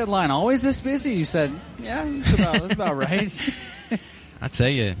trading deadline always this busy? You said, yeah, that's about right. I tell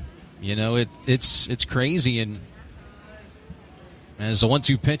you, it's crazy, and as the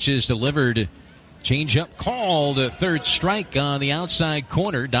 1-2 pitch is delivered Change-up called. Third strike on the outside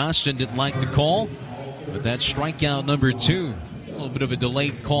corner. Doston didn't like the call, but that's strikeout number 2. A little bit of a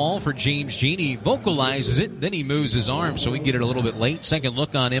delayed call for James Jean. He vocalizes it, then he moves his arm so we can get it a little bit late. Second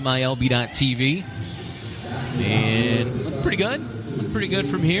look on MILB.TV. And look pretty good. Look pretty good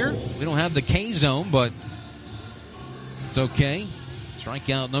from here. We don't have the K-zone, but it's okay.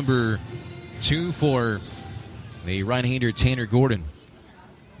 Strikeout number 2 for the right-hander Tanner Gordon.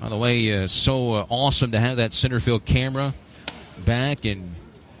 By the way, so awesome to have that center field camera back, and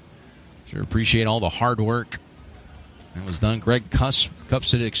sure appreciate all the hard work that was done. Greg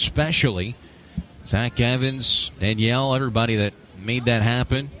Cupsit especially. Zach Evans, Danielle, everybody that made that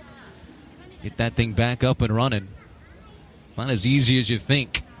happen. Get that thing back up and running. Not as easy as you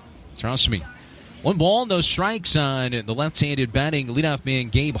think. Trust me. 1 ball, no strikes on the left-handed batting leadoff man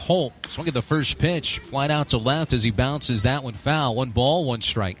Gabe Holt. Swung at the first pitch, flied out to left as he bounces that one foul. 1 ball, 1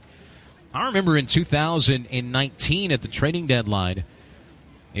 strike. I remember in 2019 at the trading deadline,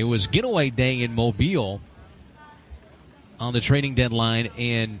 it was getaway day in Mobile on the trading deadline,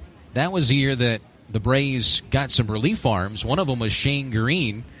 and that was the year that the Braves got some relief arms. One of them was Shane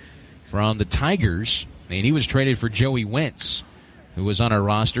Green from the Tigers, and he was traded for Joey Wentz, who was on our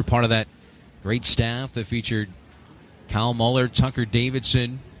roster, part of that great staff that featured Kyle Muller, Tucker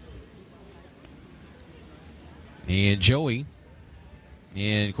Davidson, and Joey.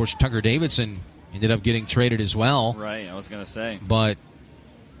 And, of course, Tucker Davidson ended up getting traded as well. Right, I was going to say. But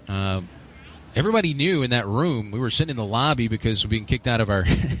everybody knew in that room, we were sitting in the lobby because we're being kicked out of our,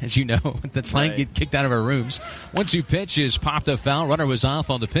 as you know, that's like get kicked out of our rooms. 1-2 pitches, popped up foul, runner was off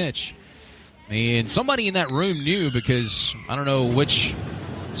on the pitch. And somebody in that room knew because, I don't know which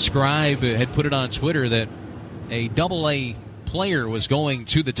scribe had put it on Twitter that a Double-A player was going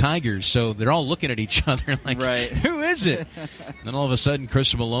to the Tigers, so they're all looking at each other like, who is it? Then all of a sudden,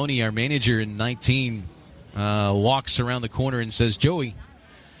 Chris Maloney, our manager in 19, walks around the corner and says, Joey.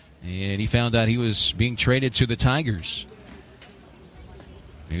 And he found out he was being traded to the Tigers.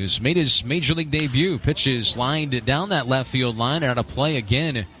 He was made his Major League debut. Pitches lined down that left field line, out of play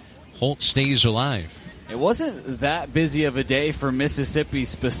again. Holt stays alive. It wasn't that busy of a day for Mississippi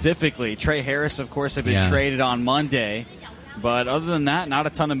specifically. Trey Harris, of course, had been traded on Monday. But other than that, not a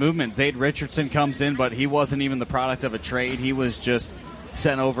ton of movement. Zade Richardson comes in, but he wasn't even the product of a trade. He was just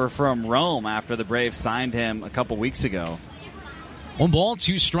sent over from Rome after the Braves signed him a couple weeks ago. 1 ball,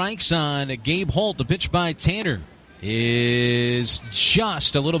 2 strikes on Gabe Holt. The pitch by Tanner is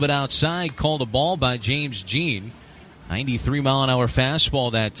just a little bit outside. Called a ball by James Jean. 93-mile-an-hour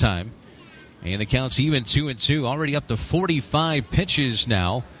fastball that time. And the count's even 2-2. Already up to 45 pitches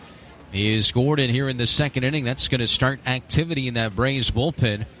now is Gordon here in the second inning. That's going to start activity in that Braves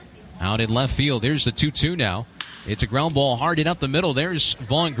bullpen out in left field. There's the 2-2 now. It's a ground ball hard in up the middle. There's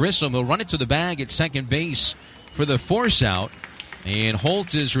Vaughn Grissom. He'll run it to the bag at second base for the force out. And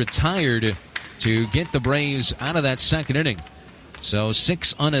Holt is retired to get the Braves out of that second inning. So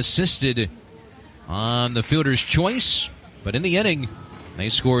 6 unassisted on the fielder's choice. But in the inning,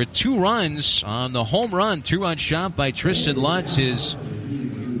 they scored 2 runs on the home run, 2-run shot by Tristan Lutz, his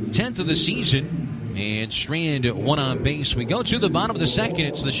 10th of the season, and stranded 1 on base. We go to the bottom of the second.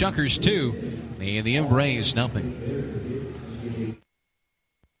 It's the Shuckers 2 and the Braves nothing.